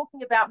is I'm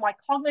talking about my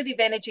cognitive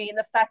energy and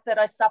the fact that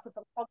I suffer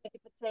from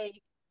cognitive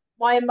fatigue,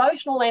 my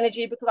emotional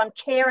energy because I'm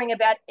caring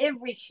about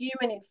every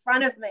human in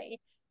front of me,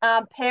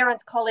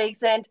 parents,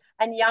 colleagues, and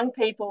young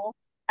people,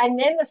 and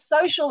then the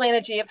social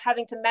energy of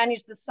having to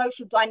manage the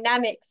social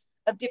dynamics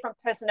of different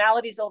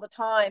personalities all the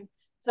time.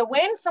 So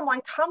when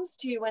someone comes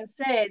to you and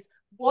says,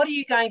 what are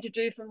you going to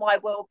do for my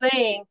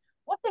well-being?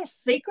 What they're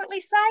secretly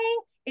saying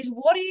is,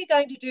 what are you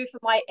going to do for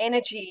my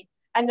energy?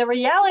 And the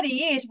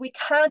reality is we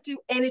can't do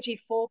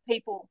energy for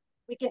people.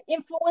 We can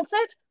influence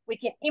it, we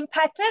can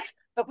impact it,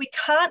 but we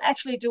can't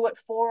actually do it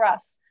for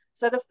us.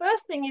 So the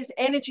first thing is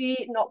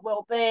energy, not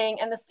well-being.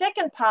 And the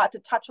second part, to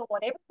touch on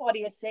what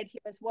everybody has said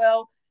here as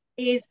well,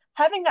 is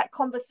having that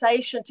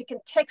conversation to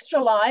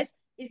contextualize,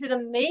 is it a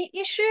me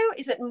issue?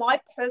 Is it my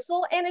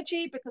personal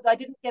energy because I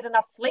didn't get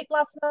enough sleep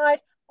last night,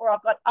 or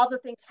I've got other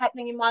things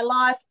happening in my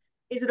life?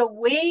 Is it a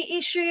we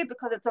issue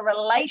because it's a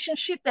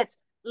relationship that's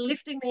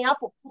lifting me up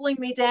or pulling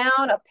me down,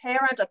 a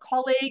parent, a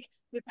colleague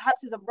who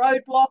perhaps is a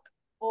roadblock,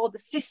 or the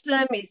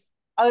system is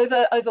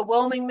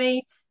overwhelming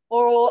me,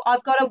 or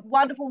I've got a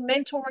wonderful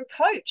mentor and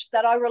coach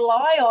that I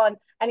rely on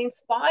and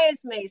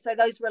inspires me. So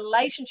those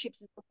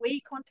relationships is the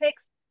we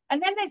context.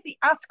 And then there's the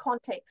us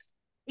context.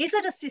 Is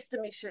it a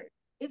system issue?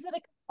 Is it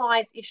a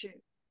compliance issue?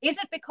 Is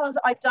it because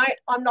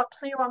I'm not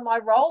clear on my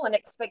role and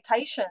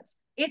expectations?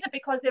 Is it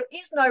because there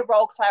is no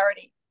role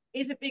clarity?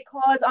 Is it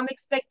because I'm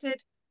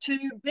expected to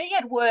be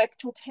at work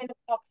till 10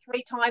 o'clock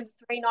 3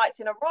 nights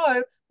in a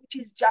row, which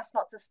is just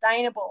not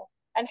sustainable?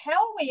 And how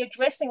are we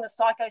addressing the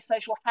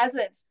psychosocial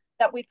hazards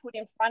that we put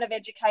in front of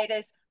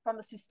educators from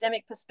a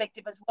systemic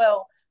perspective as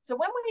well? So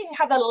when we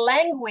have a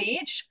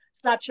language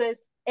such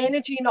as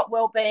energy, not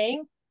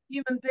well-being,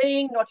 human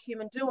being, not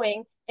human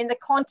doing, in the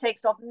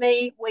context of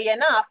me, we,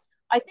 and us,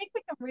 I think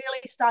we can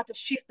really start to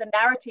shift the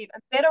narrative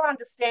and better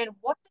understand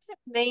what does it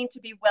mean to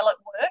be well at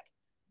work?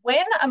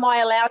 When am I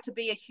allowed to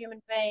be a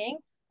human being?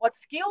 What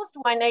skills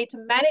do I need to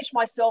manage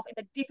myself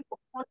in a difficult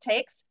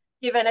context,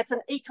 given it's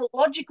an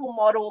ecological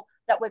model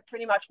that we're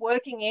pretty much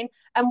working in?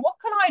 And what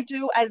can I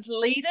do as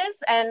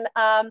leaders and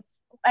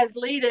as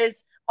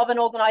leaders of an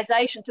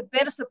organisation to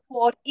better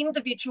support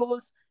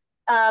individuals,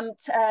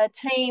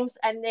 teams,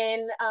 and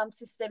then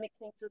systemic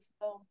things as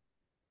well?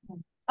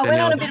 I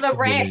went on a bit of a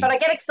rant, but I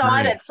get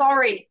excited.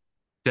 Sorry.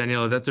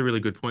 Daniela, that's a really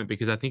good point,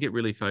 because I think it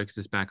really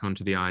focuses back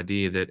onto the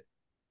idea that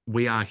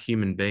we are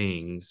human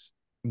beings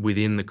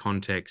within the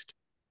context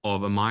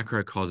of a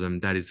microcosm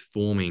that is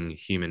forming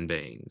human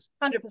beings.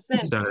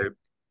 100%. So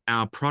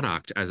our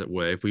product, as it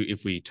were,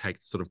 if we take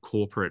the sort of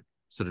corporate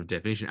sort of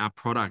definition, our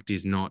product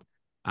is not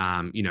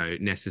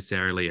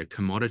necessarily a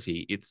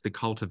commodity. It's the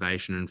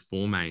cultivation and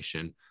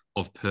formation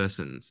of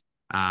persons.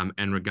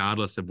 And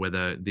regardless of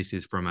whether this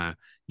is from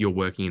you're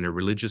working in a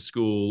religious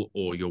school,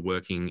 or you're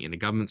working in a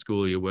government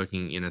school, or you're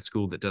working in a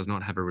school that does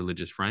not have a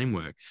religious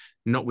framework,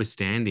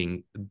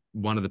 notwithstanding,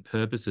 one of the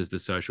purposes, the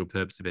social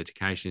purpose of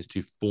education, is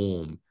to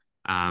form,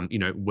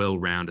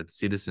 well-rounded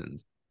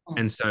citizens.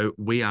 And so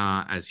we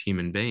are, as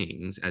human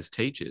beings, as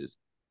teachers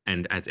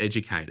and as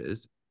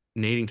educators,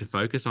 needing to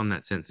focus on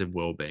that sense of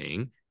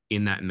well-being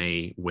in that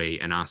me, we,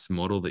 and us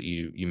model that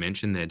you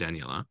mentioned there,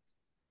 Daniela.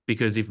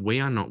 Because if we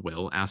are not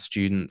well, our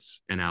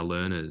students and our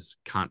learners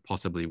can't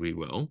possibly be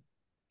well.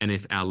 And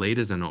if our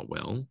leaders are not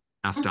well,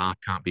 our staff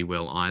can't be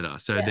well either.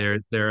 So yeah,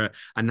 there are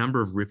a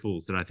number of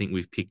ripples that I think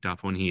we've picked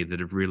up on here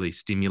that have really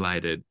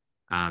stimulated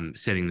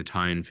setting the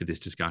tone for this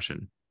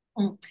discussion.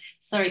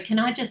 Sorry, can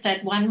I just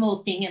add one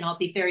more thing, and I'll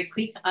be very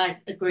quick. I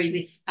agree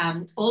with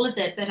all of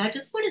that, but I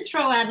just want to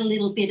throw out a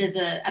little bit of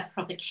a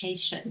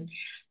provocation.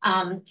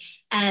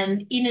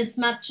 And in as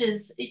much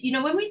as,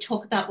 when we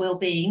talk about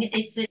well-being,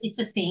 it's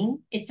a thing,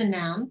 it's a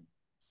noun,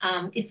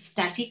 it's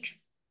static,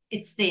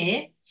 it's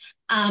there.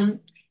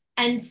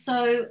 And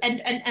so,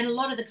 and a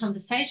lot of the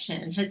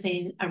conversation has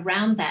been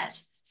around that.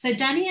 So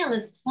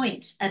Daniela's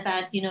point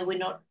about,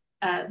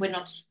 we're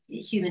not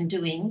human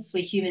doings,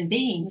 we're human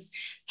beings.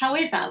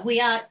 However,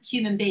 we are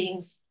human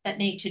beings that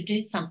need to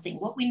do something.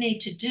 What we need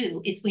to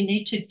do is we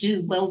need to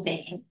do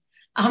well-being.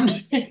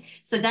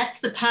 So that's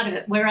the part of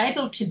it. We're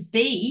able to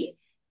be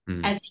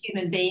as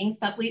human beings,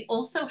 but we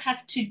also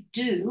have to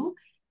do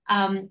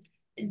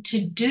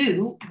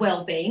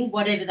well-being,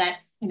 whatever that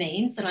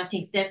means. And I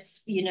think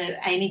that's,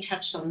 Amy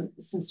touched on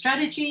some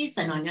strategies,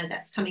 and I know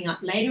that's coming up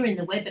later in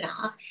the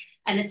webinar.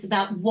 And it's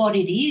about what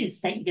it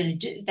is that you're going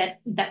to do,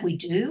 that we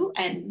do,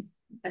 and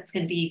that's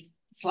going to be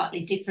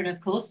slightly different,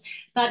 of course.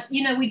 But,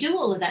 we do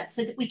all of that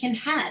so that we can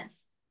have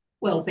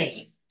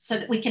well-being, so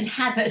that we can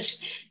have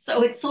it.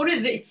 So it's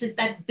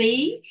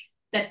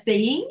that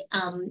being,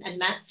 and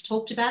Matt's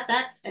talked about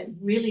that,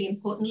 really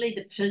importantly,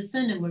 the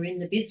person, and we're in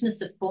the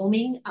business of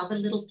forming other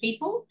little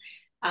people.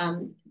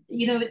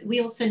 We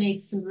also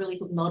need some really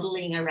good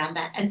modelling around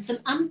that, and some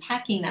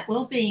unpacking that.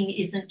 Well-being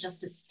isn't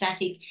just a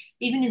static,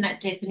 even in that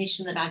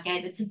definition that I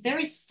gave, it's a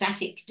very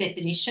static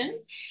definition.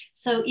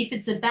 So if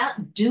it's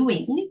about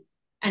doing,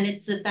 and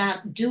it's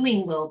about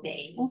doing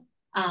well-being,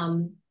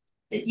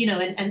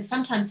 and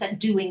sometimes that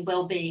doing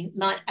well-being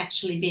might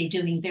actually be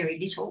doing very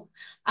little.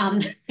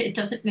 It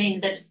doesn't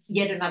mean that it's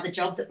yet another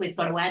job that we've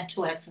got to add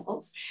to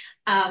ourselves.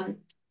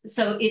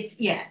 So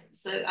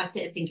I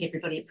think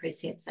everybody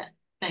appreciates that.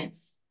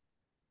 Thanks.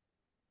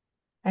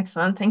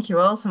 Excellent. Thank you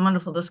all. Some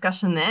wonderful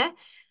discussion there.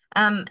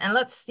 And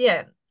let's,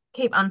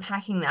 keep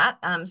unpacking that.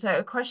 So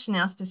a question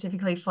now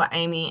specifically for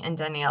Amy and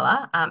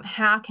Daniela.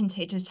 How can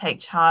teachers take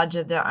charge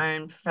of their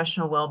own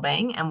professional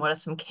wellbeing, and what are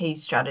some key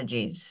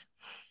strategies?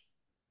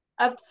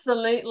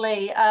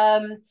 Absolutely.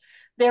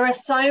 There are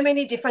so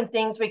many different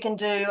things we can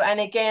do. And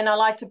again, I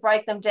like to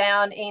break them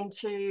down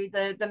into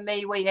the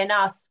me, we, and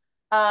us.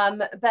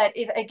 But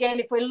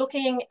if we're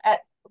looking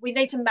at, we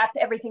need to map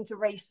everything to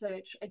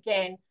research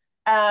again.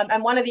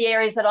 And one of the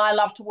areas that I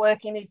love to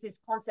work in is this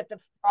concept of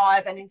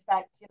Thrive. And in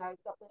fact,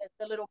 got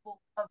the little book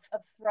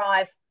of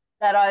Thrive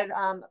that I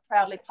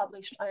proudly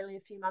published only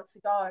a few months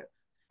ago.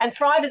 And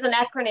Thrive is an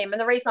acronym. And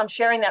the reason I'm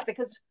sharing that,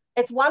 because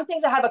It's one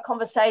thing to have a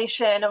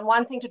conversation and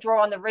one thing to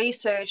draw on the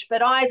research,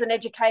 but I, as an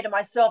educator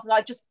myself, and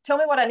I just tell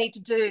me what I need to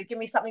do, give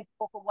me something to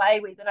walk away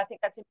with, and I think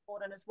that's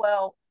important as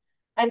well.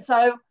 And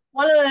so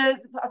one of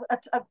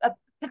a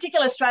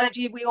particular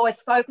strategy we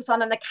always focus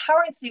on, and the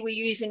currency we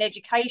use in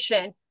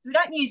education, we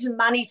don't use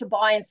money to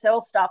buy and sell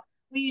stuff,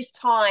 we use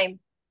time.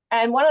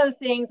 And one of the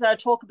things that I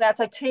talk about,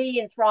 so T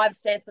in Thrive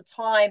stands for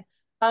time.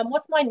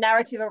 What's my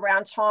narrative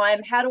around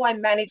time? How do I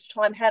manage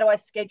time? How do I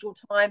schedule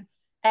time?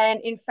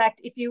 And in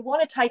fact, if you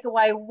want to take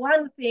away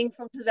one thing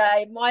from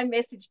today, my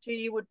message to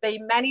you would be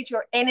manage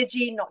your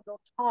energy, not your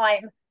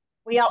time.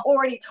 We are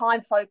already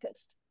time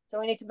focused, so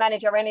we need to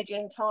manage our energy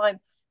and time.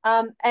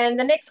 And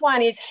the next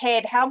one is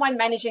head. How am I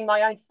managing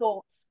my own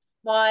thoughts,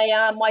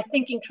 my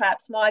thinking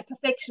traps, my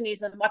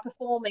perfectionism, my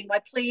performing,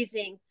 my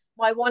pleasing,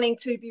 my wanting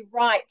to be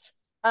right,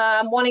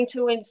 wanting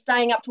to and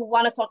staying up till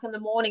 1 o'clock in the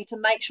morning to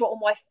make sure all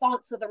my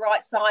fonts are the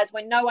right size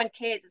when no one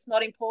cares, it's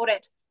not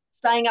important.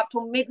 Staying up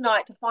till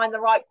midnight to find the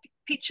right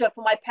picture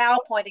for my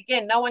PowerPoint.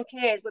 Again, no one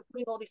cares. We're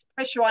putting all this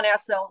pressure on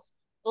ourselves,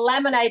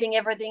 laminating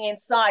everything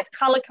inside,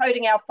 color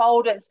coding our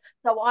folders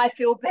so I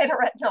feel better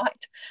at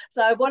night.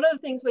 So what are the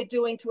things we're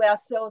doing to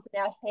ourselves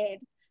in our head?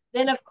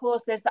 Then, of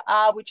course, there's the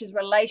R, which is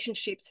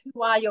relationships.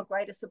 Who are your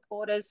greatest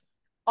supporters?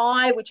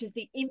 I, which is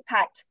the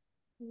impact.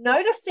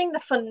 Noticing the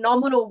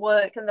phenomenal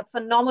work and the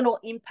phenomenal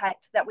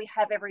impact that we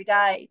have every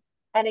day.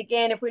 And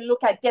again, if we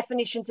look at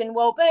definitions in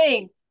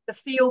well-being, the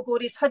feel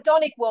good is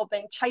hedonic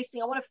well-being,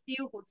 chasing, I want to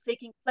feel good,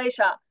 seeking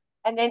pleasure.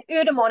 And then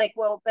eudaimonic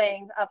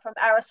well-being from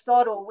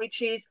Aristotle,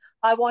 which is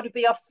I want to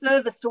be of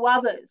service to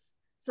others.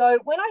 So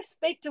when I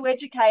speak to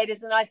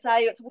educators and I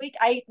say it's week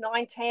 8,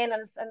 9, 10,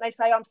 and they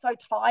say, I'm so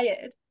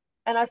tired.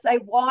 And I say,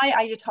 why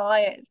are you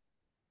tired?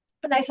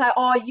 And they say,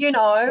 oh, you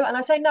know. And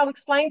I say, no,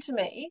 explain to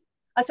me.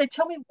 I said,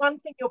 tell me one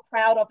thing you're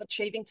proud of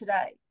achieving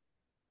today.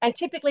 And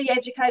typically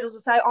educators will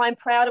say, I'm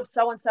proud of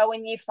so-and-so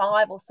in year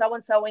 5 or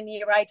so-and-so in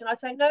year 8. And I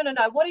say, no,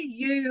 what are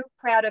you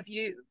proud of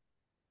you?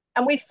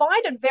 And we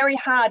find it very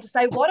hard to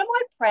say, what am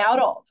I proud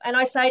of? And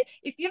I say,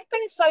 if you've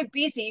been so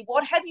busy,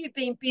 what have you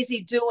been busy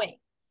doing?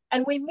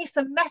 And we miss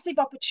a massive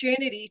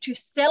opportunity to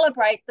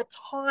celebrate the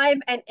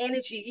time and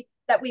energy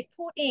that we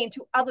put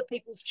into other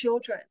people's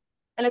children.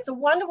 And it's a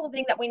wonderful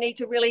thing that we need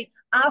to really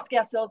ask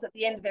ourselves at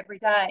the end of every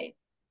day.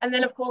 And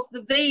then, of course,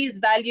 the V is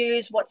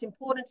values, what's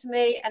important to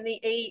me. And the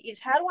E is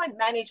how do I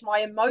manage my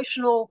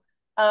emotional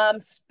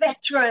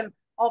spectrum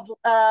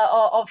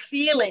of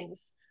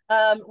feelings,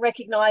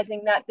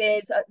 recognizing that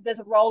there's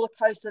a roller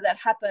coaster that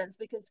happens.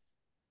 Because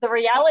the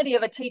reality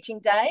of a teaching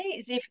day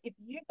is if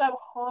you go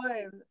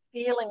home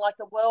feeling like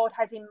the world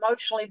has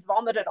emotionally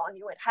vomited on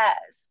you, it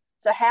has.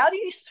 So how do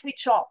you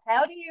switch off?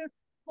 How do you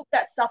put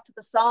that stuff to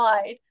the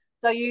side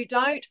so you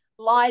don't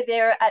lie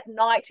there at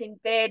night in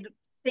bed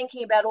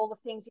thinking about all the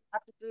things you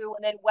have to do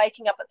and then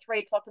waking up at 3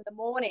 o'clock in the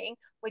morning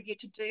with your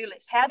to-do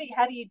list? How do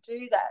you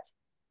do that?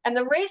 And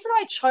the reason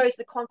I chose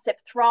the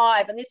concept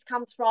Thrive, and this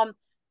comes from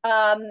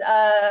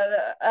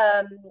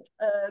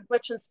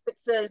Gretchen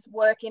Spitzer's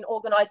work in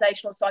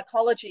organizational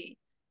psychology.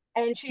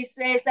 And she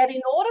says that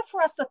in order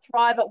for us to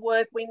thrive at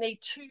work, we need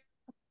 2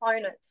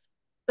 components.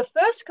 The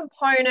first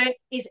component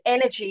is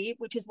energy,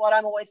 which is what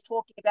I'm always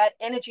talking about,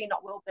 energy,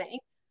 not well-being.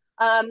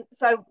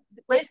 So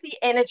where's the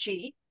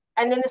energy?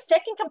 And then the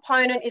second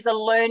component is a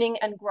learning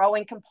and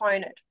growing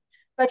component.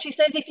 But she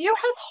says if you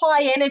have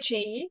high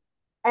energy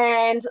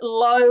and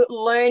low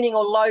learning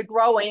or low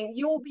growing,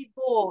 you will be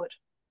bored.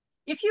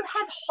 If you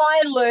have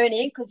high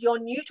learning because you're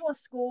new to a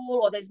school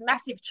or there's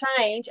massive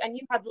change and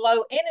you have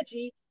low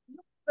energy, you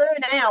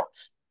burn out.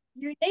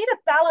 You need a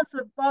balance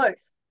of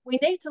both. We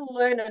need to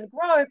learn and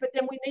grow, but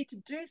then we need to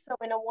do so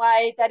in a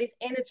way that is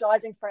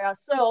energizing for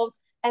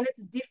ourselves, and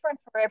it's different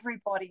for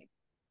everybody.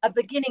 A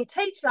beginning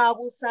teacher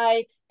will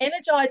say,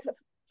 energize,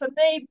 for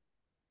me,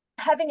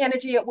 having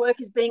energy at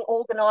work is being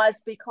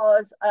organized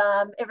because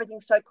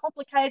everything's so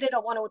complicated. I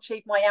want to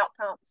achieve my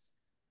outcomes.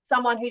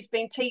 Someone who's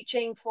been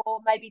teaching for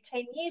maybe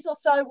 10 years or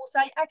so will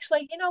say,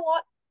 actually, you know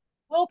what?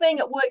 Well-being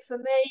at work for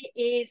me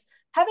is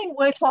having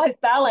work-life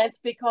balance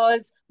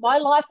because my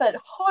life at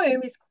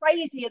home is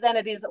crazier than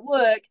it is at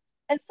work.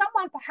 And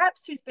someone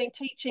perhaps who's been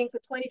teaching for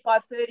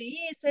 25, 30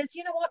 years says,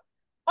 you know what?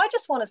 I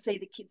just want to see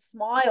the kids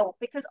smile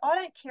because I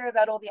don't care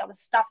about all the other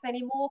stuff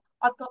anymore.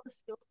 I've got the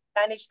skills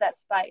to manage that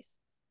space.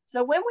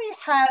 So when we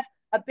have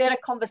a better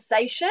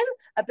conversation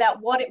about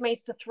what it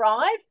means to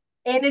thrive,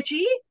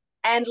 energy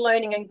and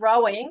learning and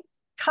growing,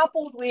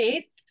 coupled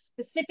with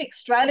specific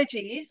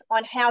strategies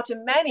on how to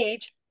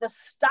manage the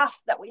stuff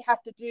that we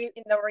have to do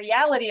in the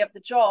reality of the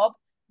job,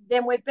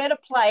 then we're better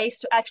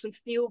placed to actually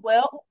feel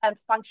well and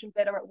function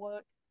better at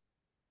work.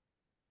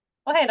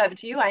 I'll hand over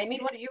to you, Amy.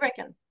 What do you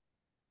reckon?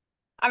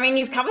 I mean,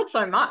 you've covered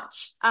so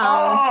much.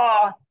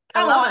 Come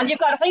on, you've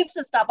got heaps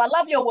of stuff. I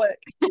love your work.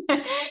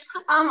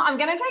 I'm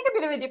going to take a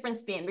bit of a different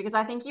spin because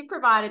I think you've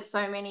provided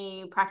so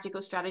many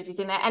practical strategies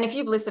in there. And if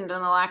you've listened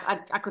and are like,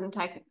 I couldn't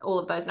take all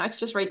of those notes,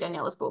 just read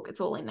Daniela's book.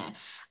 It's all in there.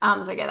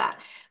 So get that.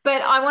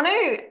 But I want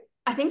to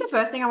I think the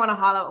first thing I want to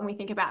highlight when we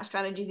think about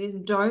strategies is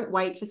don't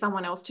wait for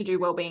someone else to do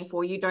wellbeing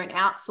for you. Don't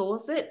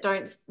outsource it.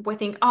 Don't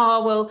think,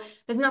 oh, well,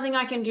 there's nothing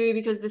I can do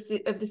because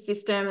of the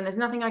system, and there's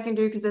nothing I can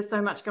do because there's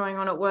so much going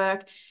on at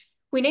work.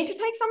 We need to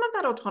take some of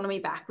that autonomy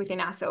back within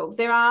ourselves.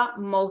 There are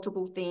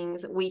multiple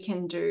things we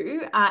can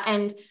do.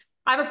 And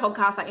I have a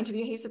podcast, I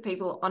interview heaps of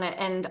people on it,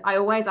 and I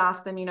always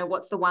ask them, you know,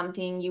 what's the one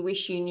thing you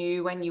wish you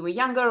knew when you were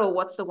younger, or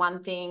what's the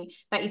one thing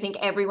that you think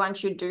everyone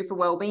should do for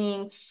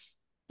wellbeing?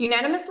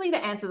 Unanimously,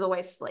 the answer is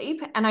always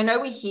sleep. And I know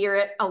we hear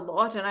it a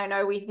lot, and I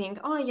know we think,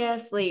 oh yeah,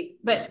 sleep,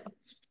 but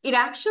it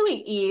actually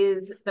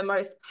is the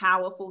most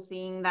powerful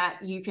thing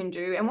that you can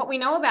do. And what we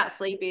know about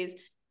sleep is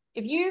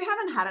if you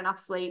haven't had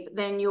enough sleep,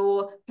 then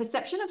your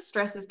perception of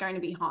stress is going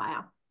to be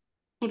higher.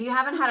 If you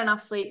haven't had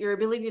enough sleep, your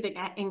ability to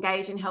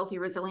engage in healthy,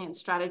 resilient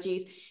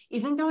strategies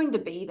isn't going to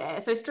be there.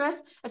 So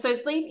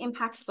sleep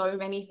impacts so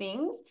many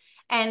things.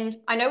 And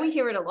I know we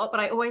hear it a lot, but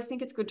I always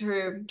think it's good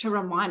to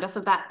remind us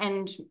of that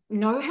and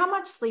know how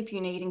much sleep you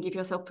need and give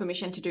yourself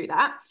permission to do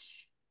that.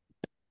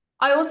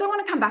 I also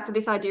want to come back to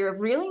this idea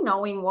of really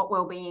knowing what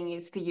well-being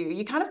is for you.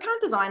 You kind of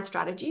can't design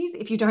strategies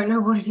if you don't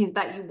know what it is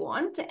that you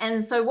want.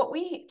 And so what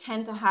we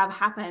tend to have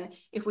happen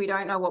if we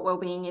don't know what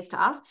well-being is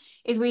to us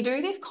is we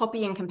do this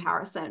copy and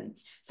comparison.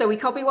 So we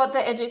copy what the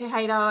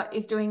educator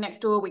is doing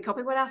next door. We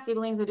copy what our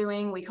siblings are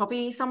doing. We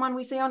copy someone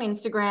we see on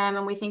Instagram,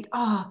 and we think,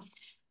 oh,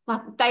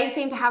 like they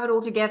seem to have it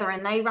all together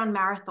and they run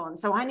marathons,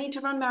 so I need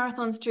to run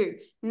marathons too.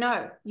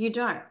 No, you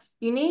don't.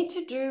 You need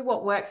to do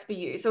what works for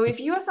you. So if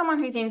you are someone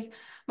who thinks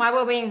my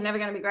well-being is never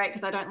going to be great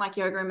because I don't like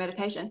yoga and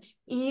meditation,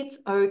 it's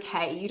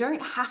okay. You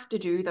don't have to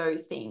do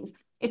those things.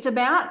 It's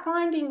about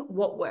finding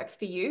what works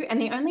for you.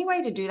 And the only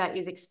way to do that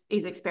is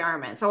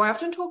experiment. So I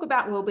often talk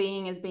about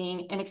well-being as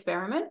being an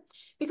experiment,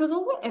 because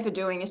all we're ever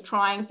doing is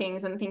trying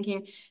things and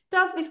thinking,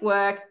 does this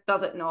work?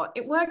 Does it not?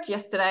 It worked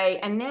yesterday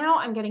and now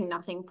I'm getting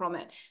nothing from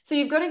it. So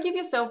you've got to give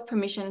yourself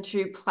permission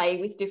to play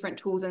with different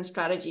tools and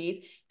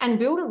strategies and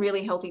build a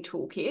really healthy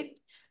toolkit.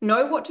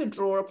 Know what to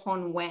draw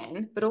upon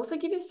when, but also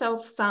give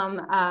yourself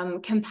some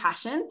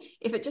compassion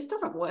if it just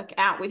doesn't work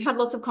out. We've had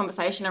lots of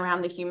conversation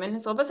around the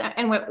humanness of us,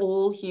 and we're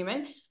all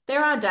human.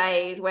 There are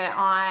days where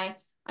I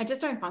just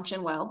don't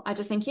function well. I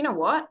just think, you know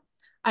what?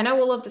 I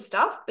know all of the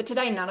stuff, but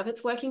today none of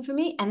it's working for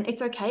me, and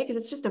it's okay because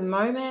it's just a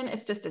moment.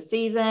 It's just a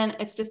season.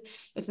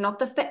 It's not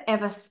the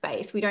forever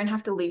space. We don't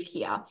have to live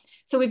here.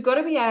 So we've got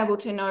to be able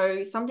to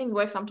know some things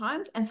work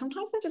sometimes, and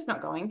sometimes they're just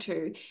not going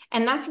to.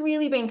 And that's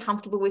really being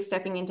comfortable with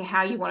stepping into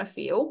how you want to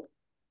feel.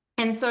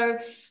 And so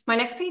my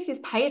next piece is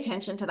pay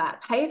attention to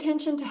that. Pay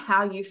attention to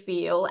how you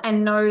feel,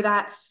 and know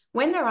that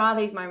when there are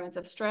these moments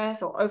of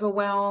stress or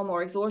overwhelm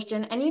or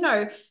exhaustion, and you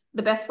know,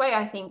 the best way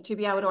I think to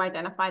be able to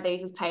identify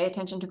these is pay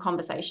attention to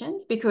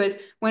conversations, because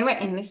when we're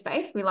in this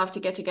space, we love to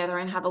get together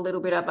and have a little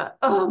bit of a,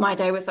 oh, my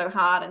day was so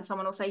hard. And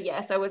someone will say,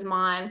 yeah, so was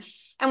mine.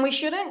 And we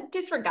shouldn't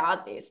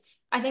disregard this.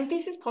 I think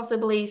this is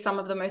possibly some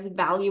of the most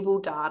valuable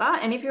data.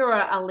 And if you're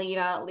a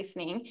leader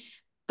listening,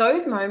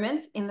 those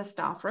moments in the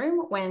staff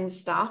room when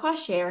staff are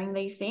sharing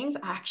these things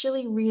are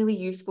actually really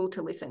useful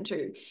to listen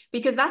to,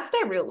 because that's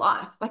their real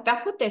life. Like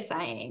that's what they're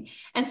saying.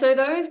 And so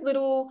those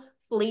little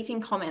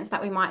fleeting comments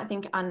that we might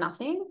think are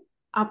nothing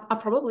are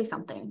probably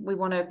something we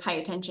want to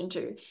pay attention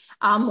to.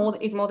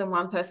 Is more than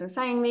one person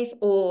saying this,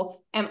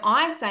 or am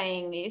I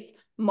saying this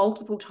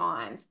multiple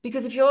times?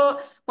 Because if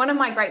one of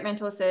my great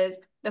mentors says,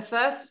 the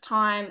first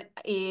time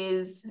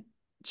is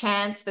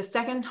chance, the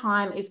second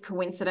time is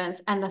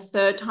coincidence, and the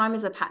third time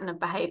is a pattern of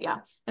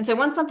behavior. And so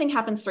once something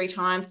happens 3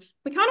 times,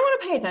 we kind of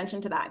want to pay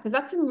attention to that, because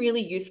that's some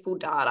really useful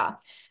data.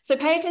 So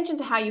pay attention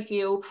to how you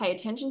feel, pay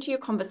attention to your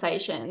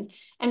conversations,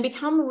 and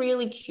become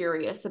really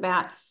curious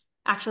about,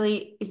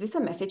 actually, is this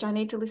a message I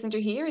need to listen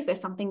to here? Is there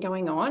something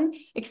going on?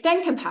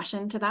 Extend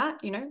compassion to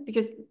that, you know,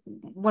 because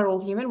we're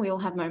all human, we all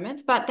have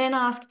moments, but then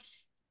ask,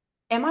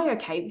 am I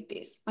okay with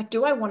this? Like,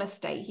 do I want to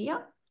stay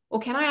here? Or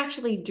can I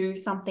actually do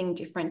something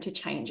different to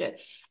change it?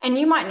 And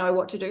you might know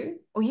what to do,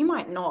 or you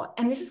might not.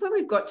 And this is where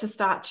we've got to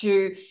start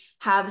to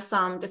have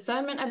some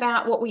discernment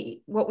about what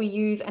we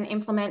use and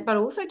implement, but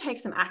also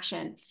take some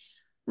action.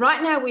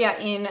 Right now, we are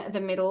in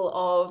the middle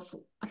of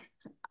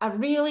a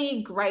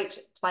really great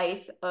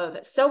place of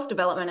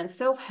self-development and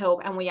self-help,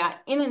 and we are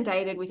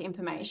inundated with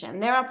information.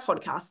 There are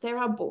podcasts, there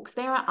are books,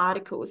 there are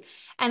articles,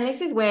 and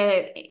this is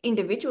where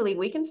individually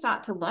we can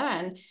start to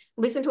learn,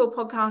 listen to a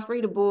podcast,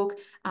 read a book,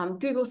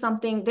 Google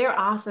something. There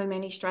are so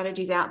many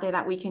strategies out there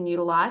that we can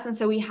utilize, and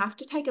so we have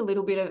to take a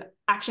little bit of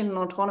action and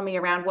autonomy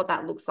around what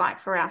that looks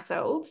like for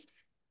ourselves.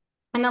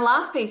 And the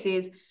last piece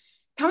is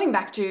coming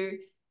back to,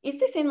 is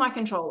this in my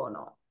control or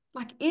not?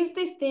 Like, is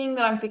this thing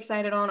that I'm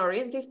fixated on, or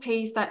is this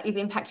piece that is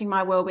impacting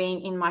my well-being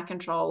in my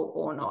control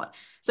or not?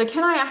 So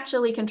can I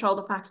actually control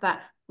the fact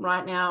that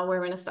right now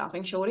we're in a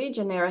staffing shortage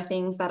and there are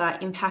things that are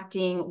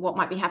impacting what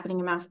might be happening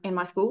in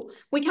my school?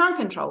 We can't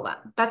control that.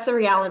 That's the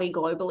reality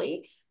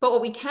globally. But what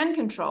we can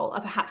control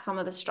are perhaps some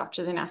of the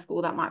structures in our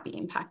school that might be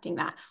impacting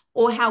that,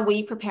 or how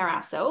we prepare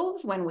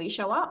ourselves when we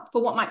show up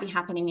for what might be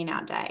happening in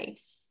our day.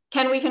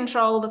 Can we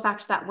control the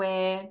fact that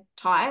we're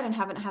tired and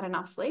haven't had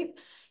enough sleep?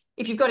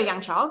 If you've got a young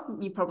child,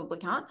 you probably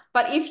can't.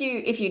 But if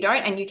you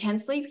don't and you can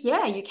sleep,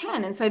 yeah, you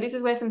can. And so this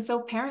is where some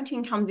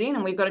self-parenting comes in,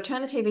 and we've got to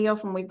turn the TV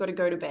off and we've got to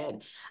go to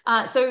bed.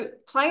 So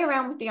play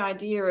around with the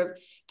idea of,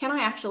 can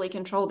I actually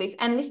control this?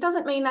 And this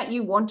doesn't mean that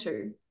you want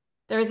to.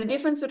 There is a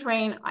difference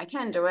between I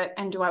can do it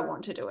and do I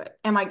want to do it?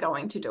 Am I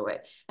going to do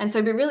it? And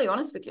so be really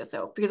honest with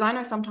yourself, because I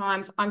know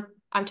sometimes I'm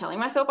telling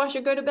myself I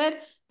should go to bed,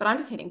 but I'm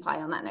just hitting play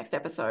on that next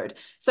episode.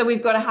 So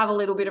we've got to have a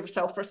little bit of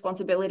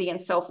self-responsibility and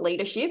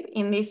self-leadership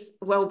in this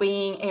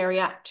well-being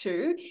area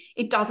too.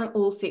 It doesn't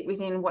all sit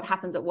within what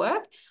happens at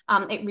work.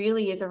 It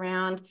really is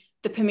around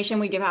the permission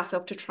we give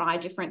ourselves to try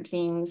different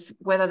things,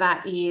 whether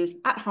that is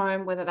at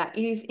home, whether that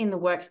is in the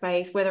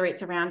workspace, whether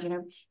it's around,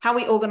 how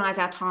we organize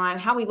our time,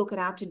 how we look at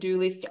our to-do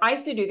list. I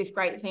used to do this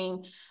great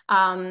thing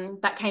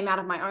that came out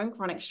of my own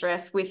chronic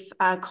stress with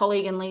a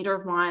colleague and leader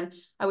of mine.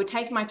 I would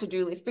take my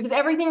to-do list because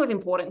everything was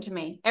important to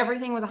me.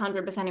 Everything was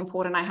 100%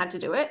 important. I had to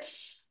do it.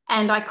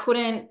 And I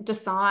couldn't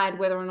decide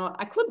whether or not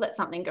I could let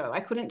something go.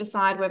 I couldn't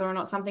decide whether or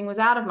not something was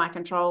out of my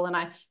control, and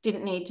I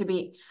didn't need to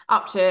be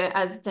up to,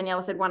 as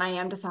Daniela said, 1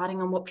 a.m.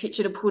 deciding on what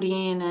picture to put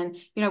in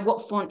and,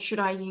 what font should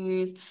I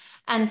use.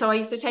 And so I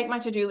used to take my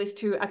to-do list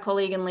to a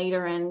colleague and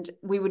leader, and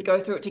we would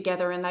go through it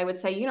together, and they would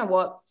say, you know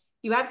what,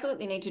 you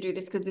absolutely need to do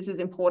this because this is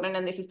important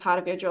and this is part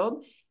of your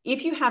job.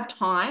 If you have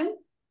time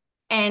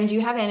and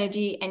you have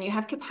energy and you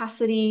have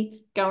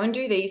capacity, go and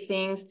do these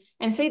things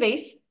and see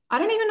these. I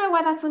don't even know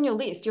why that's on your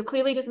list. You're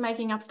clearly just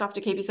making up stuff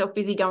to keep yourself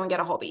busy. Go and get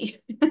a hobby.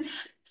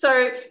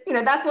 So,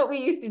 that's what we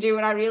used to do.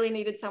 And I really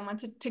needed someone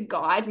to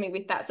guide me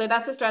with that. So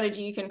that's a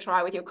strategy you can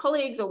try with your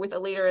colleagues or with a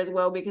leader as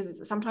well,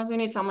 because sometimes we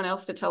need someone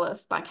else to tell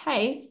us like,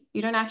 hey,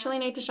 you don't actually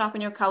need to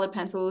sharpen your colored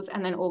pencils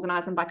and then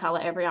organize them by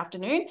color every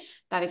afternoon.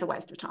 That is a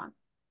waste of time.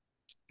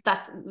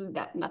 That's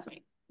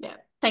me. Yeah.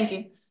 Thank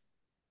you.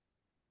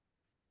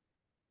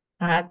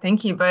 All right,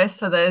 thank you both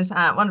for those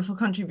wonderful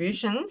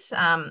contributions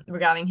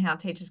regarding how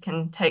teachers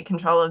can take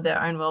control of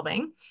their own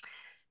wellbeing.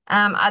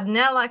 I'd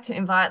now like to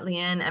invite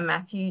Leanne and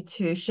Matthew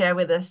to share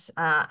with us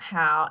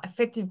how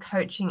effective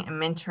coaching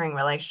and mentoring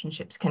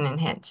relationships can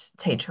enhance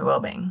teacher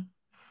wellbeing.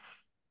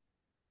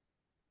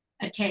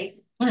 Okay,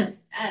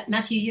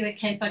 Matthew, you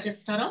okay if I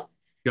just start off?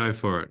 Go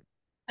for it.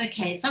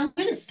 Okay, so I'm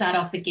going to start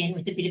off again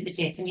with a bit of a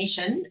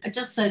definition,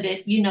 just so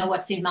that you know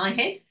what's in my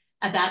head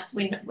about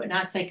when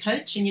I say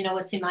coach, and you know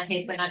what's in my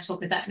head when I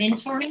talk about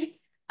mentoring.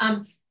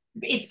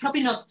 It's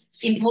probably not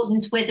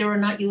important whether or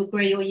not you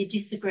agree or you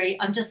disagree.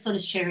 I'm just sort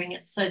of sharing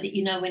it so that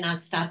you know when I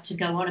start to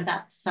go on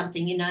about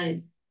something, you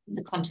know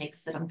the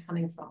context that I'm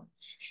coming from.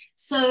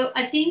 So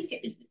I think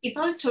if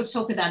I was to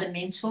talk about a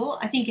mentor,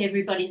 I think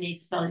everybody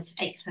needs both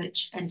a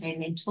coach and a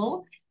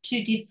mentor,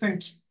 two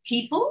different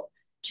people,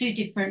 two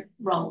different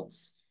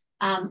roles.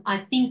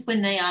 I think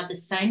when they are the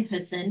same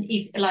person,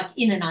 like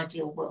in an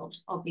ideal world,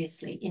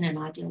 obviously in an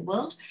ideal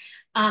world,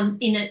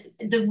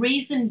 the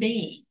reason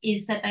being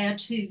is that they are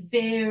two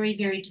very,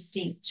 very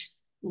distinct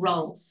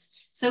roles.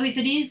 So if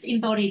it is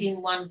embodied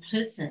in one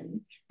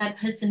person, that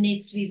person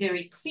needs to be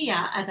very clear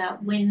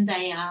about when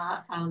they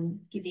are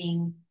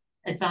giving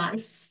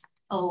advice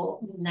or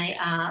when they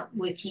are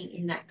working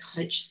in that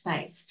coach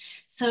space.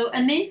 So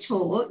a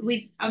mentor,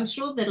 I'm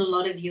sure that a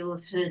lot of you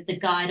have heard the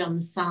guide on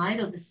the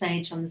side or the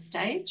sage on the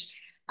stage.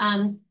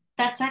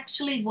 That's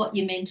actually what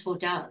your mentor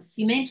does.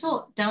 Your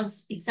mentor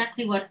does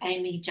exactly what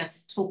Amy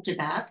just talked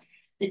about,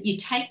 that you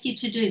take your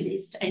to-do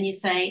list and you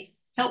say,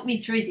 help me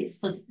through this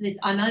because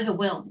I'm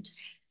overwhelmed.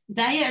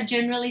 They are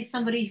generally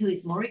somebody who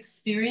is more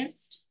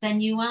experienced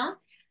than you are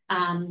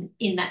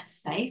in that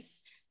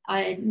space.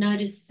 I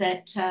noticed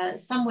that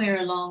somewhere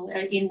along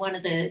in one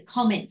of the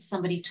comments,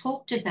 somebody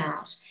talked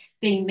about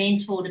being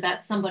mentored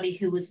about somebody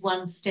who was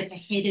one step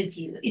ahead of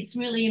you. It's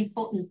really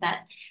important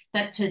that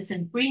that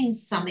person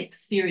brings some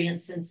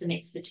experience and some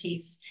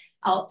expertise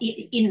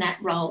in that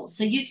role.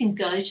 So you can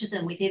go to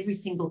them with every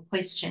single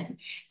question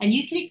and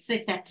you can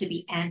expect that to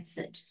be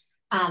answered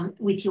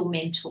with your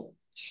mentor.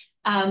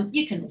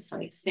 You can also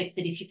expect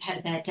that if you've had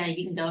a bad day,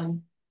 you can go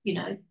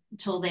and,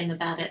 tell them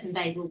about it and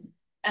they will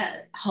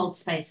hold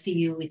space for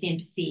you with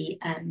empathy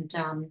and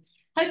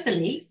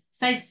hopefully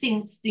say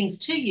things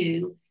to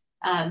you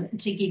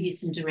to give you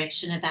some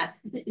direction about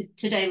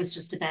today was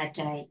just a bad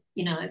day.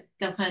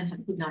 Go home, have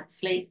a good night's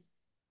sleep,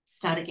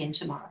 start again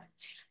tomorrow.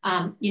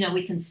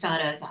 We can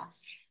start over.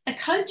 A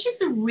coach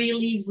is a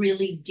really,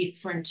 really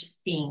different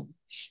thing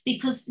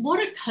because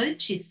what a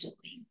coach is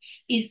doing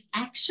is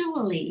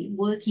actually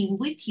working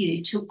with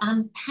you to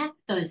unpack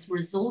those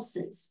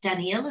resources.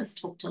 Daniela's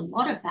talked a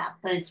lot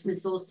about those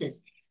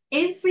resources.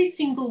 Every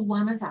single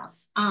one of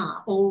us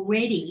are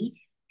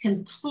already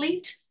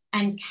complete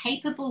and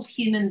capable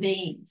human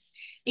beings,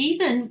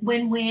 even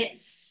when we're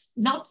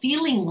not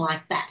feeling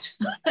like that.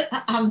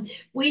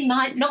 We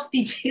might not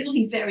be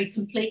feeling very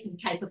complete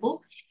and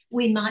capable.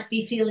 We might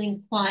be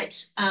feeling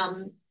quite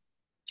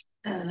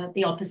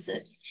the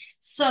opposite.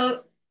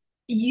 So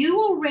you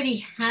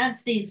already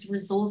have these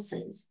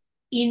resources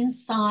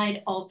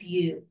inside of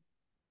you.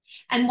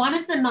 And one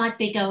of them might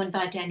be go and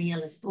buy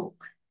Daniela's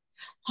book.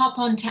 Hop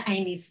onto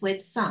Amy's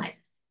website,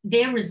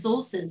 they're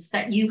resources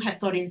that you have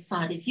got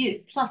inside of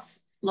you,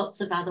 plus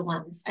lots of other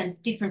ones,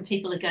 and different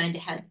people are going to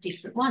have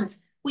different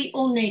ones. We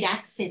all need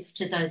access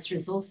to those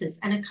resources,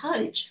 and a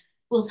coach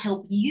will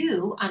help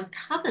you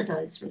uncover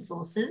those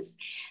resources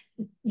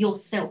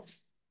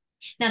yourself.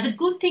 Now, the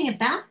good thing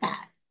about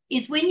that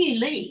is when you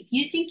leave,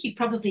 you think you've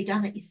probably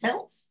done it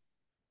yourself.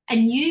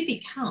 And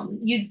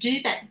you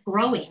do that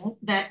growing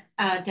that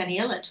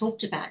Daniela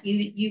talked about.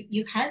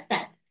 You have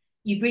that,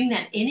 you bring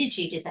that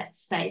energy to that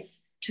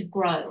space to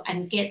grow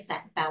and get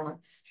that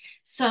balance.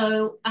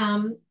 So,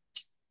 so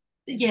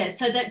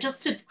that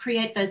just to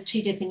create those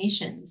two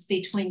definitions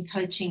between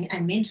coaching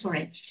and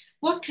mentoring,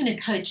 what can a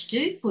coach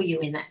do for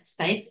you in that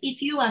space?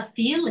 If you are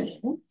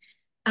feeling,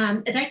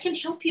 they can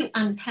help you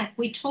unpack.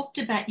 We talked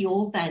about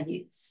your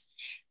values.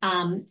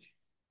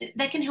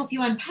 They can help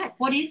you unpack.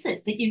 What is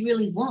it that you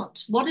really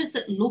want? What does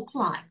it look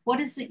like? What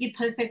does your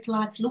perfect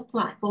life look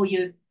like? Or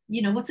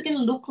what's it going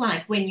to look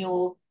like when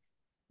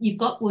you've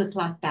got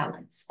work-life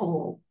balance,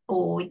 or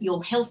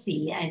you're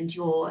healthy and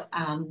you're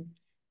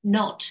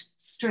not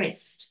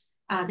stressed?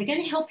 They're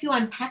going to help you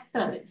unpack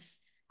those.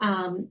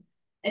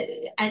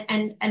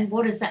 And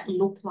what does that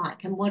look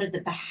like, and what are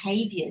the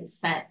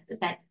behaviours that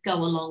go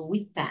along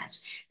with that?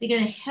 They're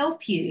going to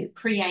help you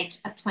create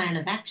a plan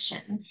of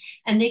action,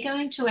 and they're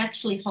going to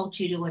actually hold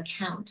you to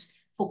account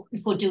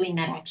for doing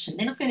that action.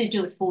 They're not going to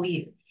do it for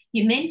you.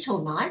 Your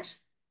mentor might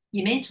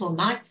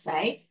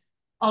say,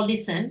 oh,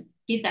 listen,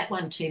 give that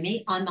one to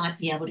me. I might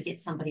be able to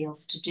get somebody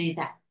else to do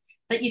that.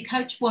 But your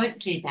coach won't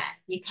do that.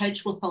 Your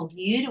coach will hold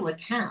you to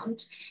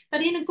account,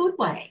 but in a good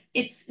way.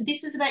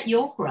 This is about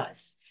your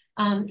growth.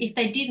 If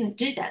they didn't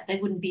do that, they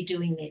wouldn't be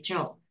doing their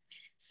job.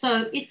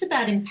 So it's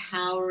about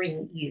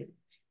empowering you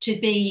to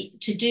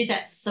do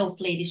that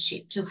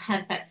self-leadership, to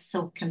have that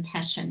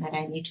self-compassion that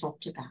Amy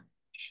talked about.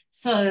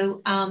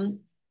 So that's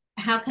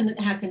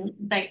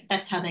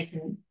how they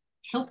can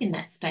help in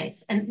that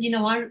space. And,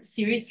 I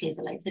seriously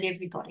believe that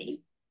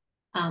everybody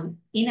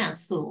in our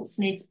schools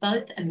needs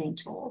both a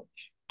mentor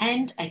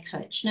and a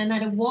coach, no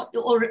matter what,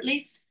 or at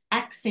least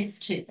access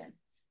to them.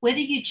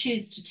 Whether you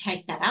choose to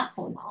take that up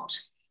or not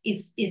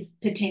is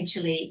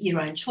potentially your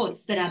own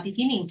choice. But our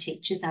beginning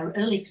teachers, our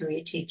early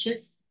career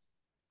teachers,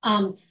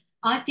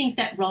 I think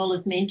that role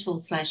of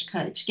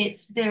mentor/coach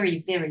gets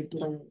very, very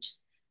blurred.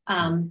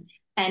 And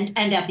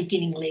our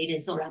beginning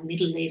leaders, or our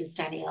middle leaders,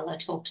 Daniela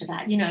talked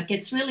about, it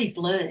gets really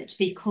blurred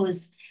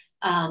because,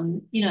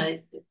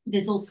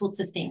 there's all sorts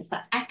of things.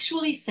 But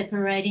actually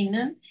separating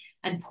them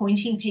and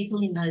pointing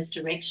people in those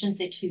directions,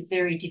 they're two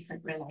very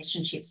different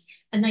relationships,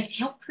 and they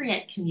help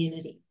create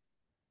community.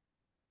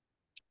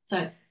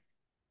 So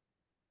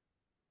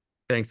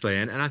thanks,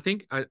 Leanne. And I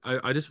think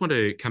I just want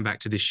to come back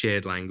to this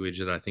shared language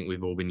that I think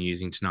we've all been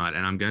using tonight.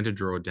 And I'm going to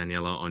draw,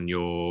 Daniela, on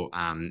your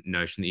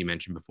notion that you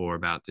mentioned before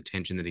about the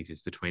tension that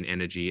exists between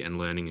energy and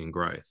learning and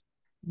growth.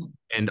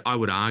 And I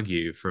would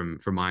argue from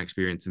my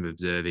experience of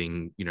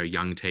observing,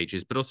 young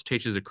teachers, but also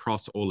teachers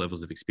across all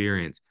levels of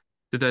experience,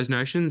 that those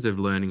notions of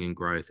learning and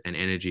growth and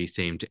energy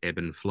seem to ebb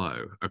and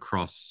flow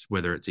across,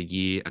 whether it's a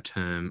year, a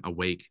term, a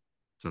week,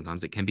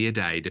 sometimes it can be a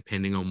day,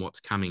 depending on what's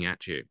coming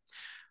at you.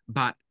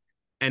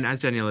 And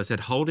as Daniela said,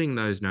 holding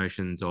those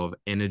notions of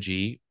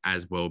energy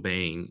as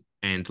well-being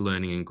and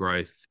learning and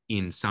growth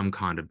in some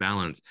kind of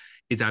balance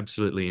is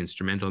absolutely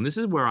instrumental. And this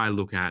is where I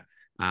look at,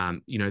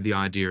 the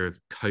idea of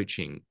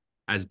coaching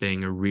as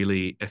being a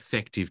really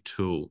effective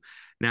tool.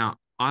 Now,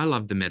 I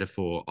love the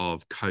metaphor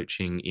of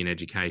coaching in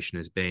education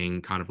as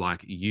being kind of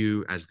like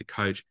you as the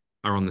coach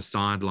are on the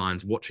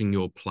sidelines watching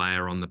your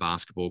player on the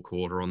basketball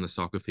court or on the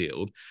soccer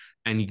field,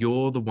 and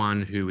you're the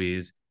one who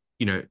is,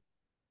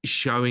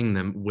 showing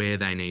them where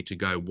they need to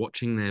go,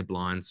 watching their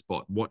blind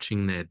spot,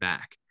 watching their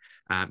back,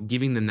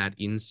 giving them that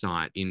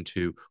insight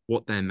into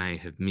what they may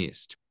have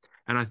missed.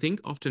 And I think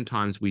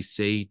oftentimes we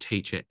see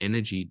teacher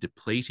energy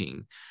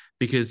depleting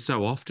because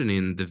so often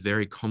in the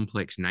very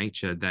complex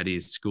nature that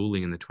is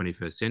schooling in the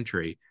 21st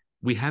century,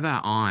 we have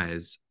our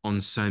eyes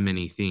on so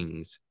many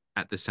things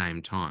at the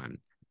same time.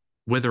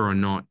 Whether or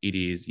not it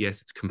is,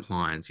 yes, it's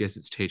compliance, yes,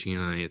 it's teaching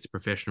and learning, it's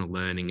professional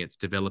learning, it's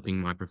developing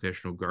my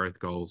professional growth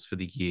goals for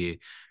the year,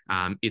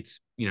 it's,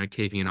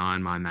 keeping an eye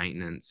on my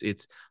maintenance.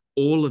 It's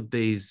all of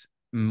these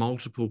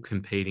multiple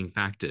competing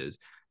factors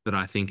that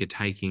I think are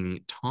taking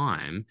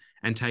time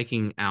and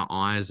taking our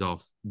eyes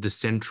off the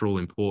central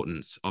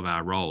importance of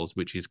our roles,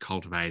 which is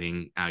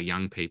cultivating our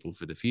young people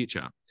for the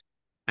future.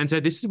 And so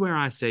this is where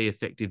I see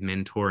effective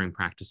mentoring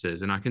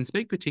practices. And I can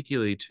speak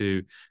particularly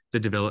to the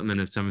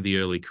development of some of the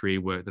early career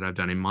work that I've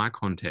done in my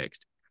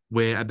context,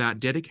 where about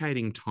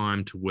dedicating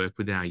time to work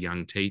with our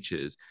young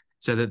teachers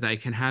so that they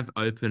can have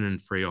open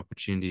and free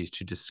opportunities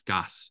to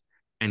discuss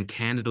and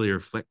candidly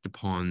reflect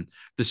upon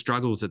the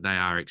struggles that they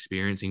are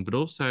experiencing, but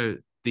also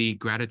the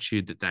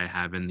gratitude that they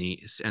have and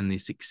the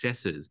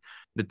successes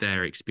that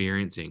they're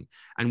experiencing.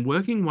 And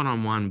working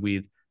one-on-one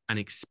with an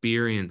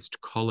experienced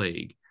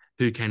colleague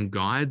who can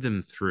guide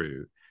them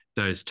through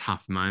those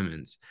tough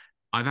moments,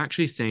 I've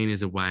actually seen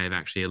as a way of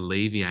actually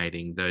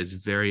alleviating those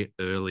very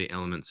early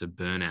elements of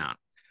burnout.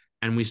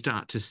 And we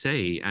start to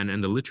see,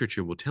 and the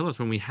literature will tell us,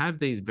 when we have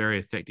these very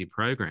effective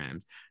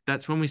programs,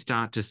 that's when we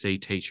start to see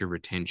teacher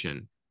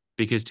retention,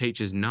 because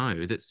teachers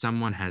know that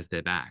someone has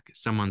their back,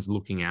 someone's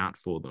looking out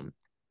for them.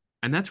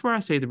 And that's where I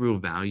see the real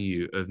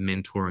value of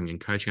mentoring and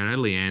coaching. I know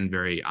Leanne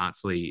very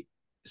artfully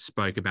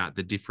spoke about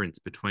the difference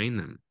between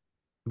them.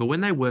 But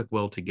when they work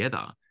well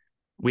together,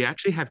 we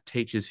actually have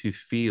teachers who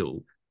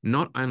feel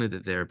not only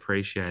that they're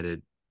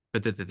appreciated,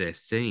 but that they're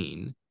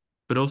seen,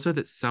 but also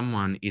that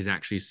someone is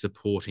actually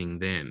supporting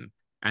them,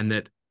 and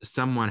that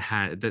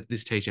that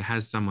this teacher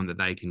has someone that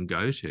they can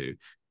go to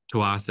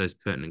ask those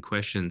pertinent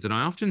questions. And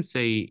I often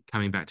see,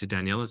 coming back to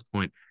Daniela's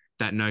point,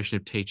 that notion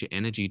of teacher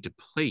energy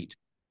deplete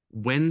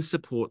when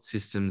support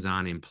systems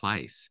aren't in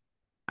place,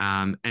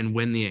 and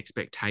when the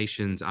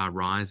expectations are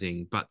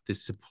rising, but the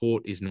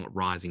support is not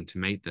rising to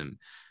meet them.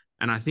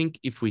 And I think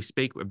if we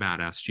speak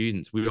about our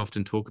students, we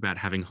often talk about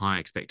having high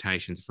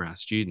expectations for our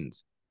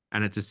students.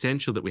 And it's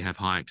essential that we have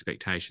high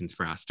expectations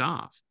for our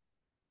staff.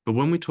 But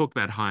when we talk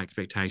about high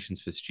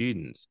expectations for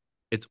students,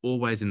 it's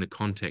always in the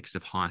context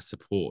of high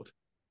support.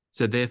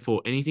 So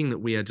therefore, anything that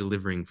we are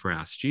delivering for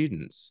our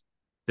students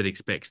that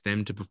expects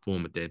them to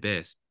perform at their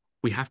best,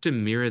 we have to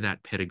mirror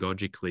that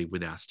pedagogically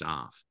with our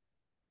staff.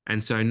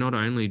 And so not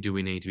only do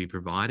we need to be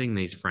providing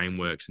these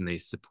frameworks and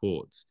these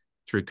supports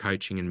through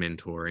coaching and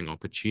mentoring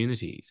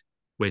opportunities,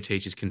 where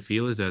teachers can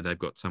feel as though they've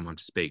got someone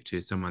to speak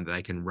to, someone that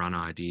they can run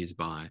ideas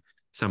by,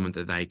 someone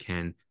that they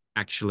can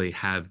actually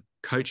have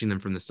coaching them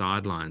from the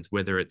sidelines,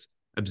 whether it's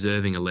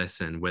observing a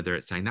lesson, whether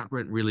it's saying that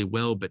went really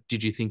well, but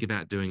did you think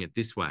about doing it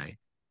this way?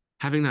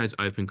 Having those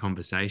open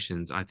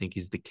conversations, I think,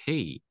 is the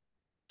key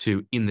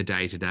to, in the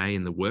day-to-day,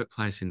 in the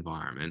workplace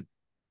environment,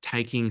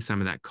 taking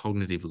some of that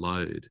cognitive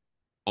load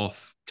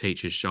off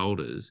teachers'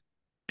 shoulders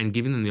and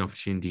giving them the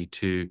opportunity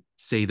to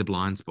see the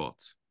blind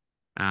spots.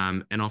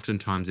 And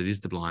oftentimes it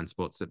is the blind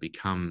spots that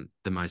become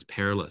the most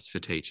perilous for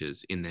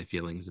teachers in their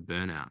feelings of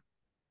burnout.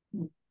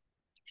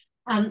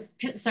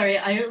 Sorry,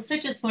 I also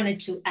just wanted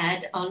to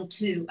add on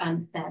to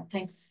that.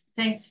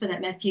 Thanks for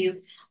that,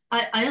 Matthew.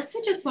 I also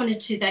just wanted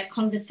to, that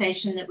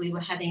conversation that we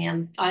were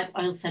having, I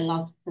also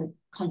love the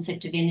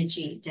concept of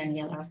energy,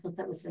 Daniela. I thought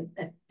that was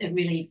a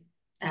really,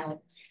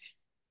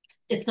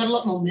 it's got a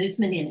lot more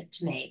movement in it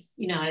to me,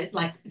 you know,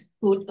 like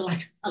good,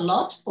 like a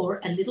lot or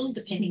a little,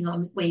 depending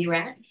on where you're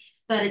at.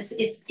 But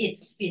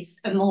it's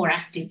a more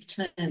active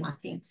term, I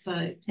think.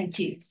 So thank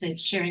you for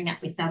sharing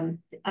that with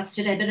us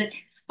today. But I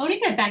want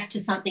to go back to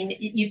something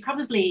that you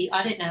probably,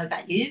 I don't know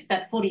about you,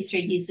 but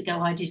 43 years ago,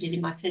 I did it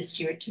in my first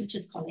year at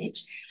Teachers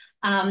College.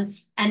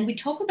 And we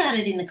talk about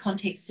it in the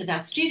context of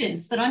our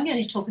students, but I'm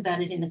going to talk about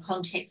it in the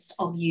context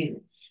of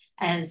you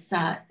as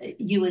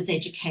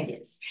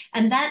educators.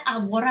 And that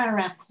are, what are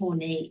our core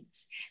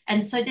needs?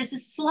 And so there's a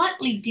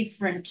slightly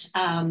different,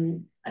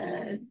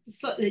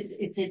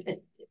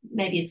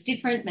 maybe it's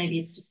different, maybe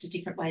it's just a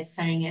different way of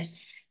saying it.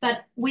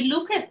 But we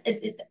look at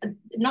it,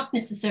 not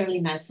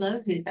necessarily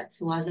Maslow, that's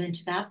who I learned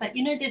about, but,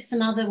 you know, there's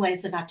some other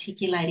ways of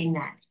articulating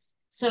that.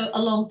 So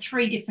along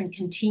 3 different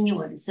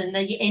continuums, and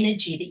the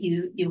energy that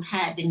you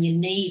have and you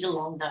need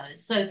along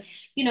those. So,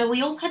 you know,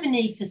 we all have a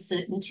need for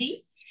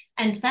certainty,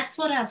 and that's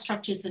what our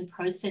structures and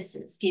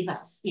processes give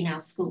us in our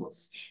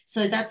schools.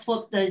 So that's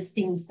what those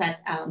things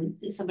that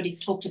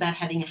somebody's talked about,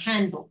 having a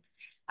handbook.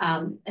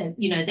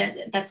 You know,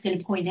 that's going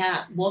to point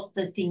out what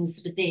the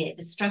things that are there,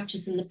 the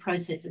structures and the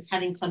processes,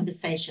 having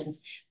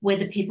conversations,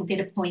 whether people get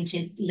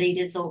appointed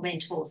leaders or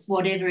mentors,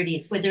 whatever it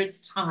is, whether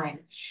it's time.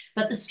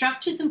 But the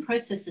structures and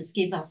processes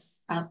give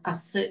us a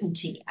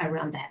certainty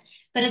around that.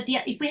 But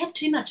if we have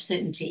too much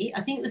certainty,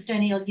 I think it was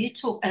Danielle,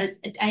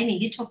 Amy,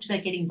 you talked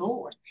about getting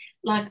bored.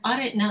 Like, I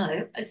don't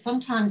know,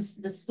 sometimes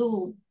the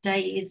school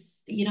day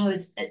is, you know,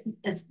 it's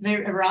as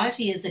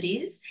variety as it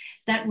is,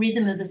 that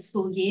rhythm of the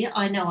school year,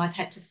 I know I've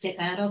had to step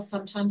out of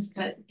sometimes,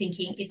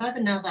 thinking if I have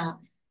another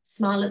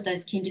smile at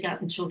those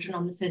kindergarten children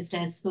on the first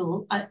day of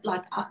school, I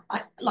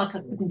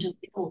couldn't do it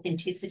with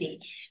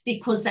authenticity,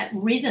 because that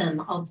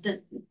rhythm of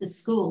the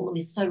school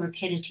is so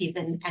repetitive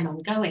and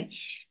ongoing.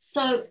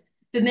 So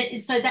for me,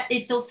 so that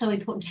it's also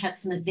important to have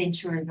some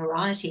adventure and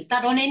variety.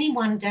 But on any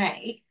one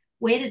day,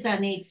 where does our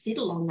need sit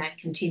along that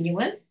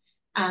continuum,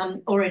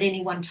 or at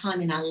any one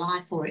time in our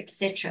life, or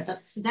etc.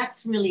 But so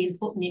that's really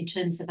important in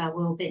terms of our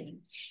well-being.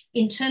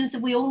 In terms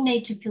of, we all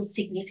need to feel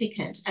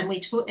significant, and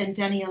and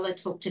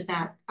Daniela talked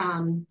about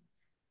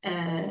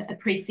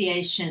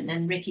appreciation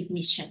and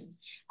recognition.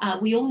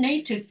 We all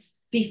need to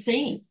be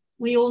seen.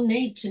 We all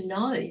need to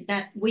know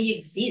that we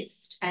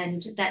exist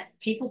and that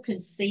people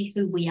can see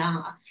who we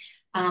are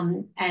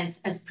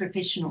as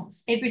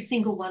professionals, every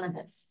single one of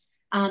us.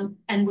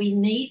 And we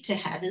need to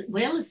have, as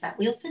well as that,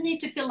 we also need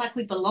to feel like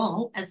we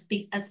belong as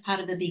part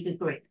of a bigger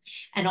group.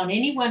 And on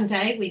any one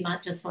day, we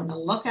might just want to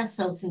lock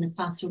ourselves in the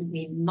classroom.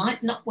 We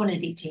might not want to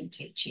be team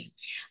teaching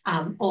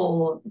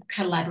or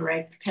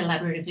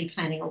collaboratively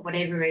planning, or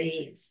whatever it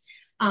is.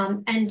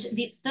 And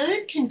the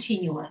third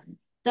continuum,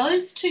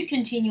 those 2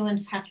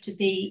 continuums have to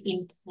be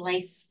in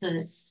place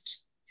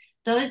first.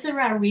 Those are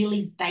our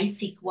really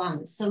basic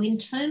ones. So in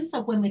terms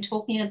of when we're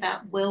talking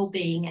about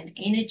well-being and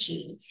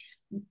energy,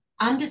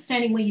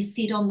 understanding where you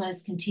sit on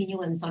those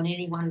continuums on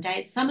any one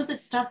day. Some of the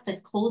stuff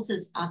that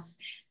causes us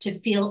to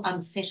feel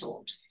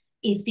unsettled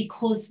is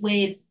because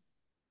we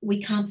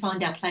can't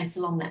find our place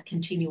along that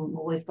continuum,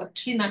 or we've got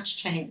too much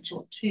change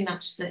or too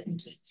much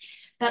certainty.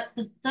 But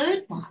the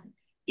third one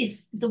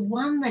is the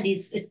one that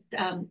is,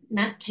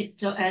 Matt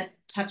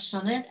touched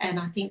on it, and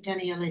I think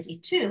Daniela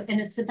did too, and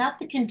it's about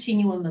the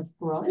continuum of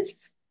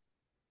growth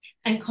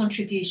and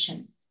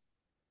contribution.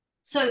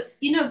 So,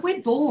 you know,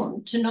 we're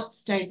born to not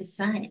stay the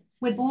same.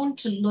 We're born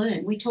to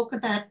learn. We talk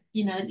about,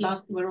 you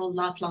know, we're all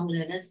lifelong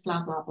learners,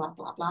 blah, blah, blah,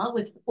 blah, blah.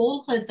 We've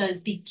all heard those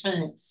big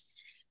terms.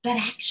 But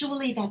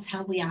actually, that's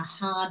how we are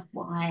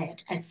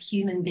hardwired as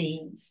human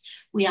beings.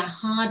 We are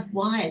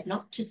hardwired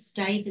not to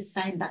stay the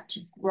same, but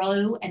to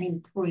grow and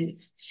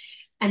improve.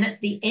 And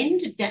at the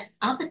end of that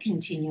other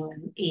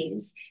continuum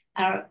is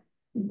our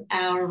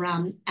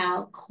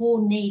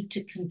core need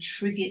to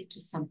contribute to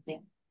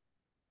something.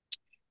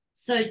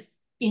 So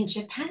in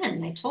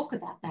Japan, they talk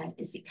about that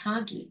as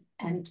ikagi,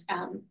 and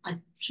I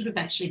should have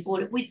actually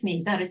brought it with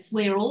me, but it's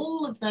where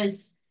all of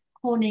those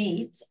core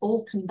needs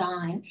all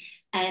combine.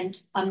 And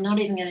I'm not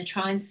even going to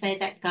try and say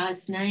that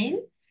guy's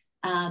name,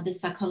 the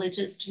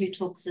psychologist who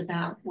talks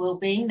about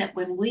well-being, that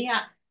when we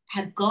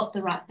have got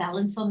the right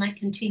balance on that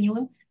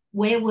continuum,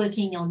 we're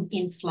working on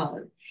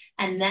inflow,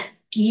 and that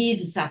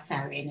gives us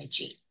our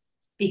energy.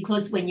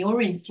 Because when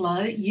you're in flow,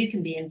 you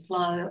can be in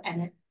flow,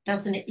 and it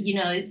doesn't, you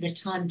know, the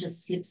time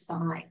just slips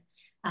by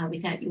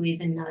without you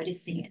even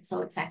noticing it.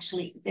 So it's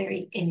actually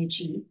very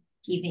energy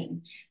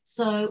giving.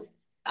 So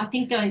I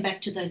think going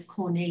back to those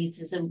core needs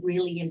is a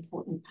really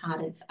important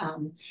part of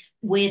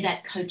where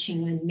that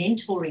coaching and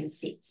mentoring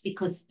sits.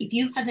 Because if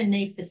you have a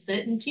need for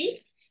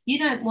certainty, you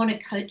don't want a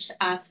coach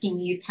asking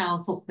you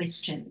powerful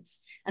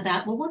questions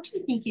about, well, what do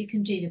you think you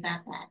can do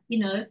about that? You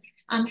know,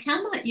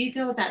 how might you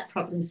go about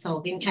problem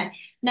solving?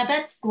 Now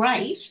that's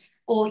great.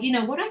 Or, you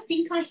know, what I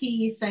think I hear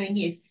you saying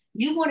is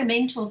you want a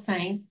mentor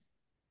saying,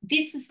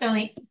 this is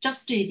going,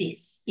 just do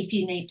this if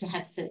you need to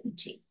have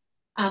certainty.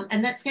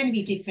 And that's going to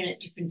be different at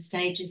different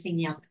stages in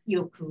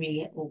your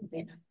career or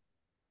whatever.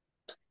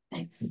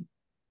 Thanks.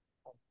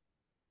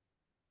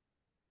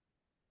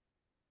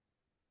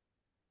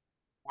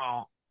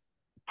 Well,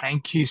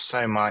 thank you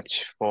so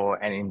much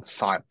for an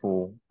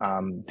insightful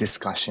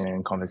discussion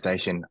and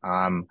conversation.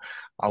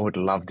 I would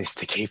love this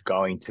to keep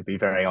going, to be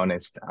very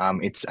honest.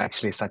 It's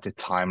actually such a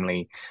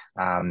timely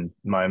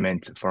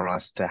moment for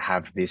us to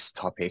have this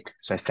topic.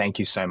 So thank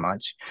you so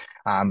much.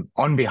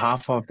 On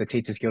behalf of the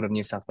Teachers Guild of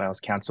New South Wales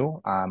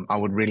Council, I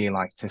would really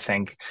like to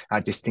thank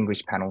our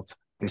distinguished panel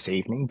this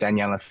evening,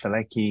 Daniela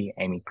Filecki,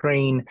 Amy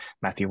Green,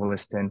 Matthew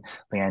Williston,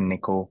 Leanne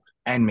Nicol,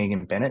 and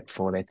Megan Bennett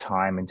for their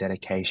time and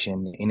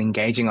dedication in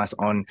engaging us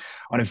on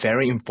a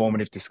very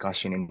informative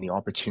discussion in the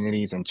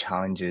opportunities and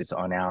challenges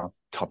on our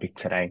topic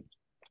today.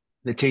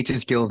 The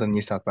Teachers Guild of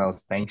New South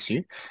Wales thanks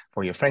you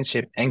for your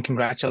friendship and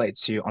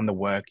congratulates you on the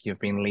work you've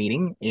been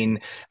leading in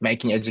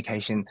making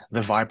education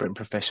the vibrant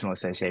professional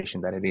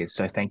association that it is.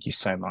 So thank you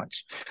so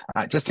much.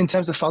 Just in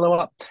terms of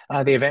follow-up,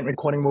 the event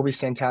recording will be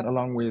sent out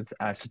along with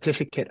a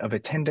certificate of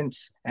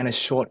attendance and a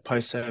short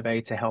post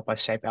survey to help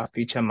us shape our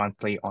future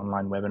monthly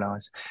online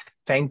webinars.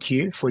 Thank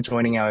you for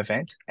joining our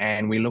event,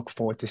 and we look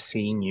forward to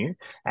seeing you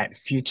at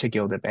future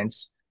Guild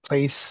events.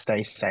 Please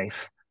stay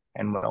safe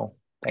and well.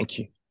 Thank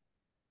you.